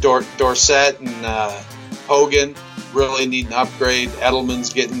 Dorsett and Hogan really need an upgrade.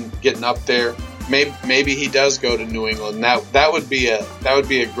 Edelman's getting up there. Maybe he does go to New England. That would be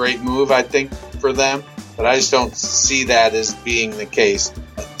a great move, I think, for them. But I just don't see that as being the case.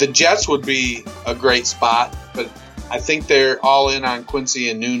 The Jets would be a great spot, but I think they're all in on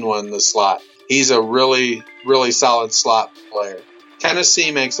Quincy Enunwa in the slot. He's a really, really solid slot player.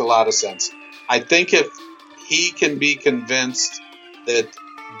 Tennessee makes a lot of sense. I think if he can be convinced that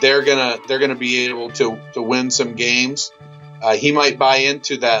they're gonna be able to win some games, he might buy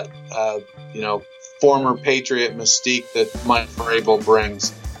into that former Patriot mystique that Mike Vrabel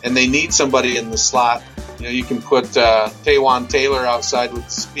brings. And they need somebody in the slot. You can put Taywan Taylor outside with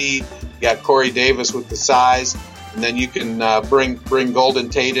the speed. You got Corey Davis with the size. and then you can bring Golden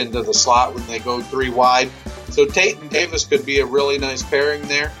Tate into the slot when they go 3 wide. So Tate and Davis could be a really nice pairing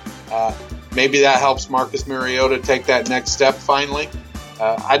there. Maybe that helps Marcus Mariota take that next step finally.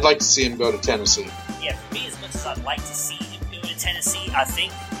 I'd like to see him go to Tennessee. Yeah, for me, as much as I'd like to see him go to Tennessee, I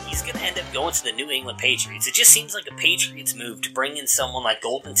think he's going to end up going to the New England Patriots. It just seems like a Patriots move to bring in someone like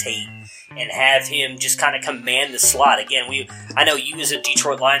Golden Tate and have him just kind of command the slot. Again, I know you as a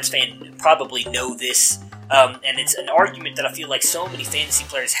Detroit Lions fan probably know this, and it's an argument that I feel like so many fantasy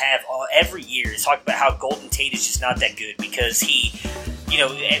players have every year, is talking about how Golden Tate is just not that good because he,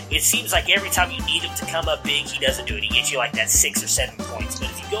 it seems like every time you need him to come up big, he doesn't do it. He gets you like that 6 or 7 points. But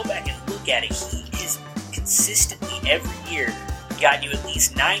if you go back and look at it, he is consistently every year gotten you at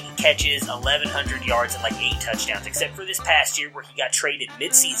least 90 catches, 1,100 yards, and like 8 touchdowns, except for this past year where he got traded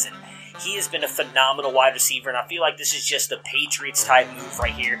midseason. He has been a phenomenal wide receiver, and I feel like this is just a Patriots-type move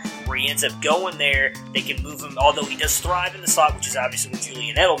right here, where he ends up going there. They can move him, although he does thrive in the slot, which is obviously where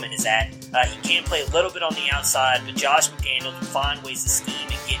Julian Edelman is at. He can play a little bit on the outside, but Josh McDaniels can find ways to scheme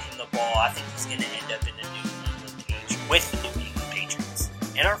and get him the ball. I think he's going to end up in the New England Patriots, with the New England Patriots.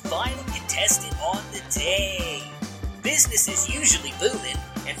 And our final contestant on the day. Business is usually booming,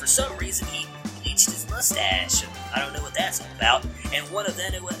 and for some reason he bleached his mustache. I don't know what that's all about. And one of the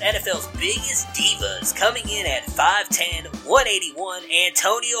NFL's biggest divas, coming in at 5'10", 181,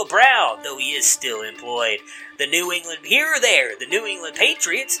 Antonio Brown, though he is still employed. The New England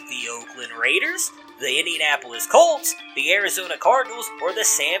Patriots, the Oakland Raiders, the Indianapolis Colts, the Arizona Cardinals, or the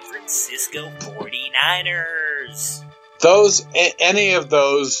San Francisco 49ers. Any of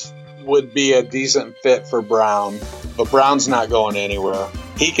those would be a decent fit for Brown, but Brown's not going anywhere.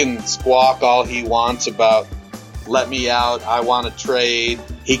 He can squawk all he wants about, let me out, I want to trade.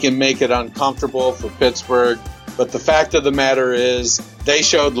 He can make it uncomfortable for Pittsburgh, but the fact of the matter is they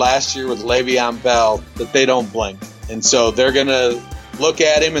showed last year with Le'Veon Bell that they don't blink. And so they're going to look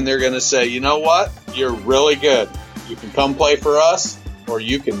at him and they're going to say, you know what, you're really good. You can come play for us or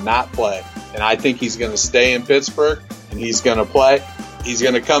you can not play. And I think he's going to stay in Pittsburgh and he's going to play. He's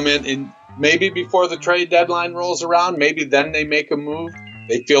going to come in and maybe before the trade deadline rolls around, maybe then they make a move.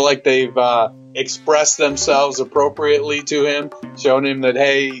 They feel like they've expressed themselves appropriately to him, shown him that,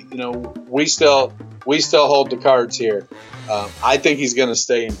 hey, we still hold the cards here. I think he's going to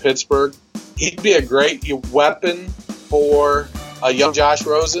stay in Pittsburgh. He'd be a great weapon for a young Josh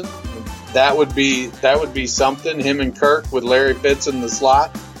Rosen. That would be something. Him and Kirk with Larry Fitz in the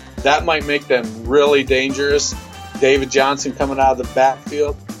slot. That might make them really dangerous. David Johnson coming out of the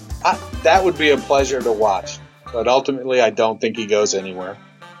backfield. That would be a pleasure to watch. But ultimately, I don't think he goes anywhere.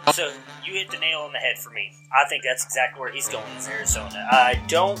 So, you hit the nail on the head for me. I think that's exactly where he's going, is Arizona. I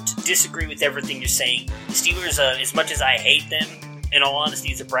don't disagree with everything you're saying. The Steelers, as much as I hate them, in all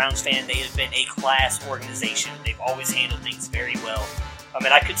honesty, as a Browns fan, they have been a class organization. They've always handled things very well.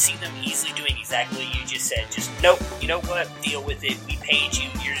 I could see them easily doing exactly what you just said. Just, nope, you know what? Deal with it. We paid you.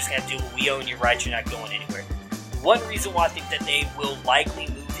 You're just going to do what we own. You're right. You're not going anywhere. One reason why I think that they will likely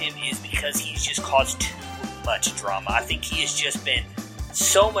move him is because he's just caused too much drama. I think he has just been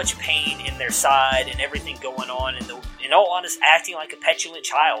so much pain in their side and everything going on, and in all honesty, acting like a petulant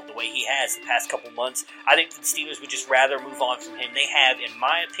child the way he has the past couple months. I think the Steelers would just rather move on from him. They have, in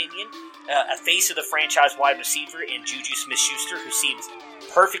my opinion, a face of the franchise wide receiver in Juju Smith-Schuster, who seems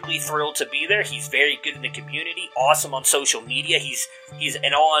perfectly thrilled to be there. He's very good in the community, awesome on social media. He's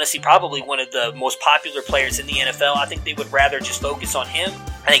in all honesty probably one of the most popular players in the NFL. I think they would rather just focus on him.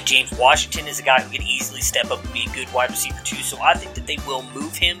 I think James Washington is a guy who can easily step up and be a good wide receiver too, so I think that they will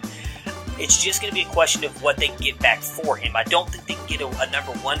move him. It's just going to be a question of what they can get back for him. I don't think they can get a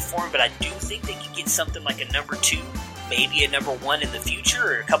number 1 for him, but I do think they can get something like a number 2, maybe a number 1 in the future,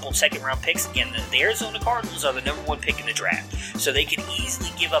 or a couple of second-round picks. Again, the Arizona Cardinals are the number 1 pick in the draft, so they could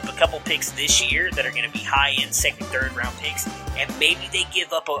easily give up a couple picks this year that are going to be high-end second, third-round picks, and maybe they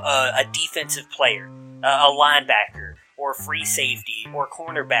give up a defensive player, a linebacker, or free safety, or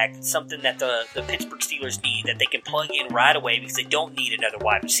cornerback, something that the Pittsburgh Steelers need that they can plug in right away because they don't need another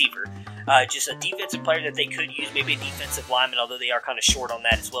wide receiver. Just a defensive player that they could use, maybe a defensive lineman, although they are kind of short on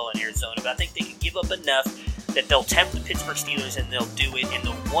that as well in Arizona. But I think they can give up enough that they'll tempt the Pittsburgh Steelers and they'll do it. And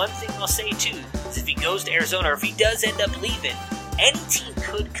the one thing I'll say too is if he goes to Arizona, or if he does end up leaving, any team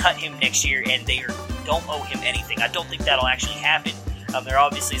could cut him next year and they don't owe him anything. I don't think that'll actually happen. There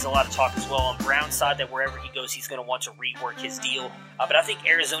obviously is a lot of talk as well on Brown's side that wherever he goes, he's going to want to rework his deal. But I think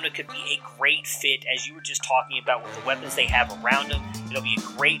Arizona could be a great fit, as you were just talking about, with the weapons they have around him. It'll be a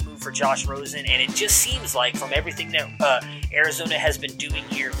great move for Josh Rosen, and it just seems like from everything that Arizona has been doing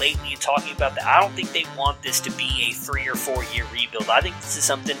here lately and talking about that, I don't think they want this to be a 3 or 4 year rebuild. I think this is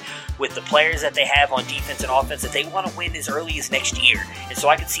something with the players that they have on defense and offense that they want to win as early as next year. And so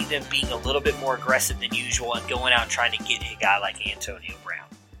I could see them being a little bit more aggressive than usual and going out and trying to get a guy like Antonio Brown.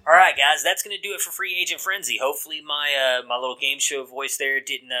 All right, guys, that's going to do it for Free Agent Frenzy. Hopefully my my little game show voice there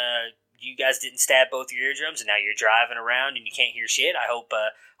didn't you guys didn't stab both your eardrums and now you're driving around and you can't hear shit. I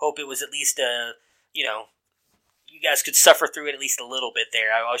hope it was at least you guys could suffer through it at least a little bit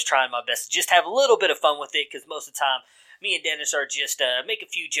there. I was trying my best to just have a little bit of fun with it, because most of the time me and Dennis are just make a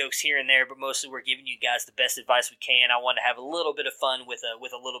few jokes here and there, but mostly we're giving you guys the best advice we can. I want to have a little bit of fun with a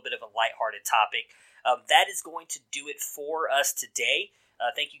little bit of a lighthearted topic. That is going to do it for us today.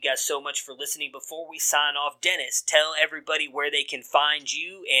 Thank you guys so much for listening. Before we sign off, Dennis, tell everybody where they can find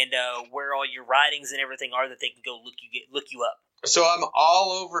you and where all your writings and everything are that they can go look you up. So I'm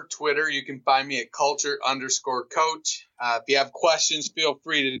all over Twitter. You can find me at culture_coach. If you have questions, feel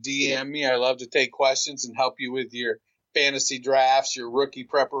free to DM me. I love to take questions and help you with your fantasy drafts, your rookie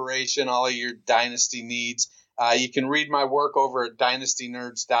preparation, all of your dynasty needs. You can read my work over at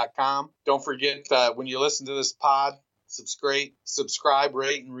dynastynerds.com. Don't forget, when you listen to this pod, subscribe,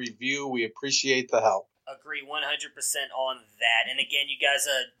 rate, and review. We appreciate the help. Agree 100% on that. And again, you guys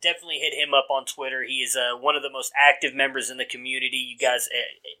definitely hit him up on Twitter. He is one of the most active members in the community. You guys,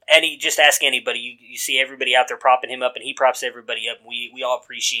 just ask anybody. You see everybody out there propping him up, and he props everybody up. We all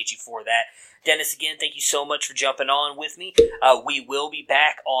appreciate you for that. Dennis, again, thank you so much for jumping on with me. We will be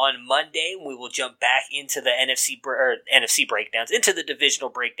back on Monday. We will jump back into the NFC breakdowns, into the divisional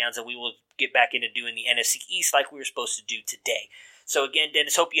breakdowns, and we will get back into doing the NFC East like we were supposed to do today. So again,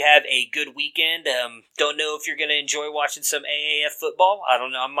 Dennis, hope you have a good weekend. Don't know if you're going to enjoy watching some AAF football. I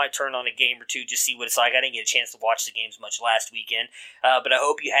don't know. I might turn on a game or two, just see what it's like. I didn't get a chance to watch the games much last weekend, but I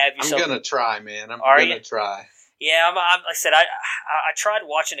hope you have yourself. I'm going to try, man. I'm going to try. Yeah, like I said, I tried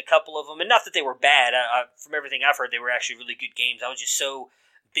watching a couple of them, and not that they were bad. From everything I've heard, they were actually really good games. I was just so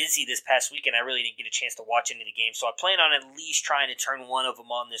busy this past weekend, I really didn't get a chance to watch any of the games. So I plan on at least trying to turn one of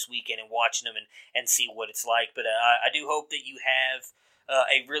them on this weekend and watching them and see what it's like. But I do hope that you have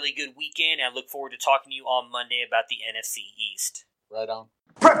a really good weekend, and I look forward to talking to you on Monday about the NFC East. Right on.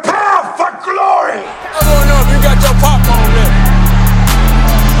 Prepare for glory! I don't know if you got your popcorn ready.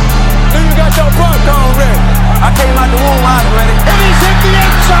 Do you got your popcorn ready? I came out the womb, I was ready. And he's hit the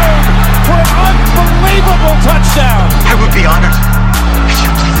end zone for an unbelievable touchdown. I would be honored if you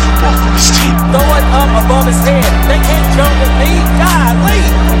played football for this team. Throw it up above his head. They can't jump with me. Golly.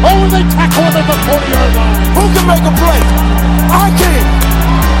 Oh, they tackle him at the 40-yard line. Who can make a play? I can.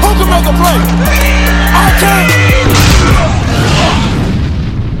 Who can make a play? I can.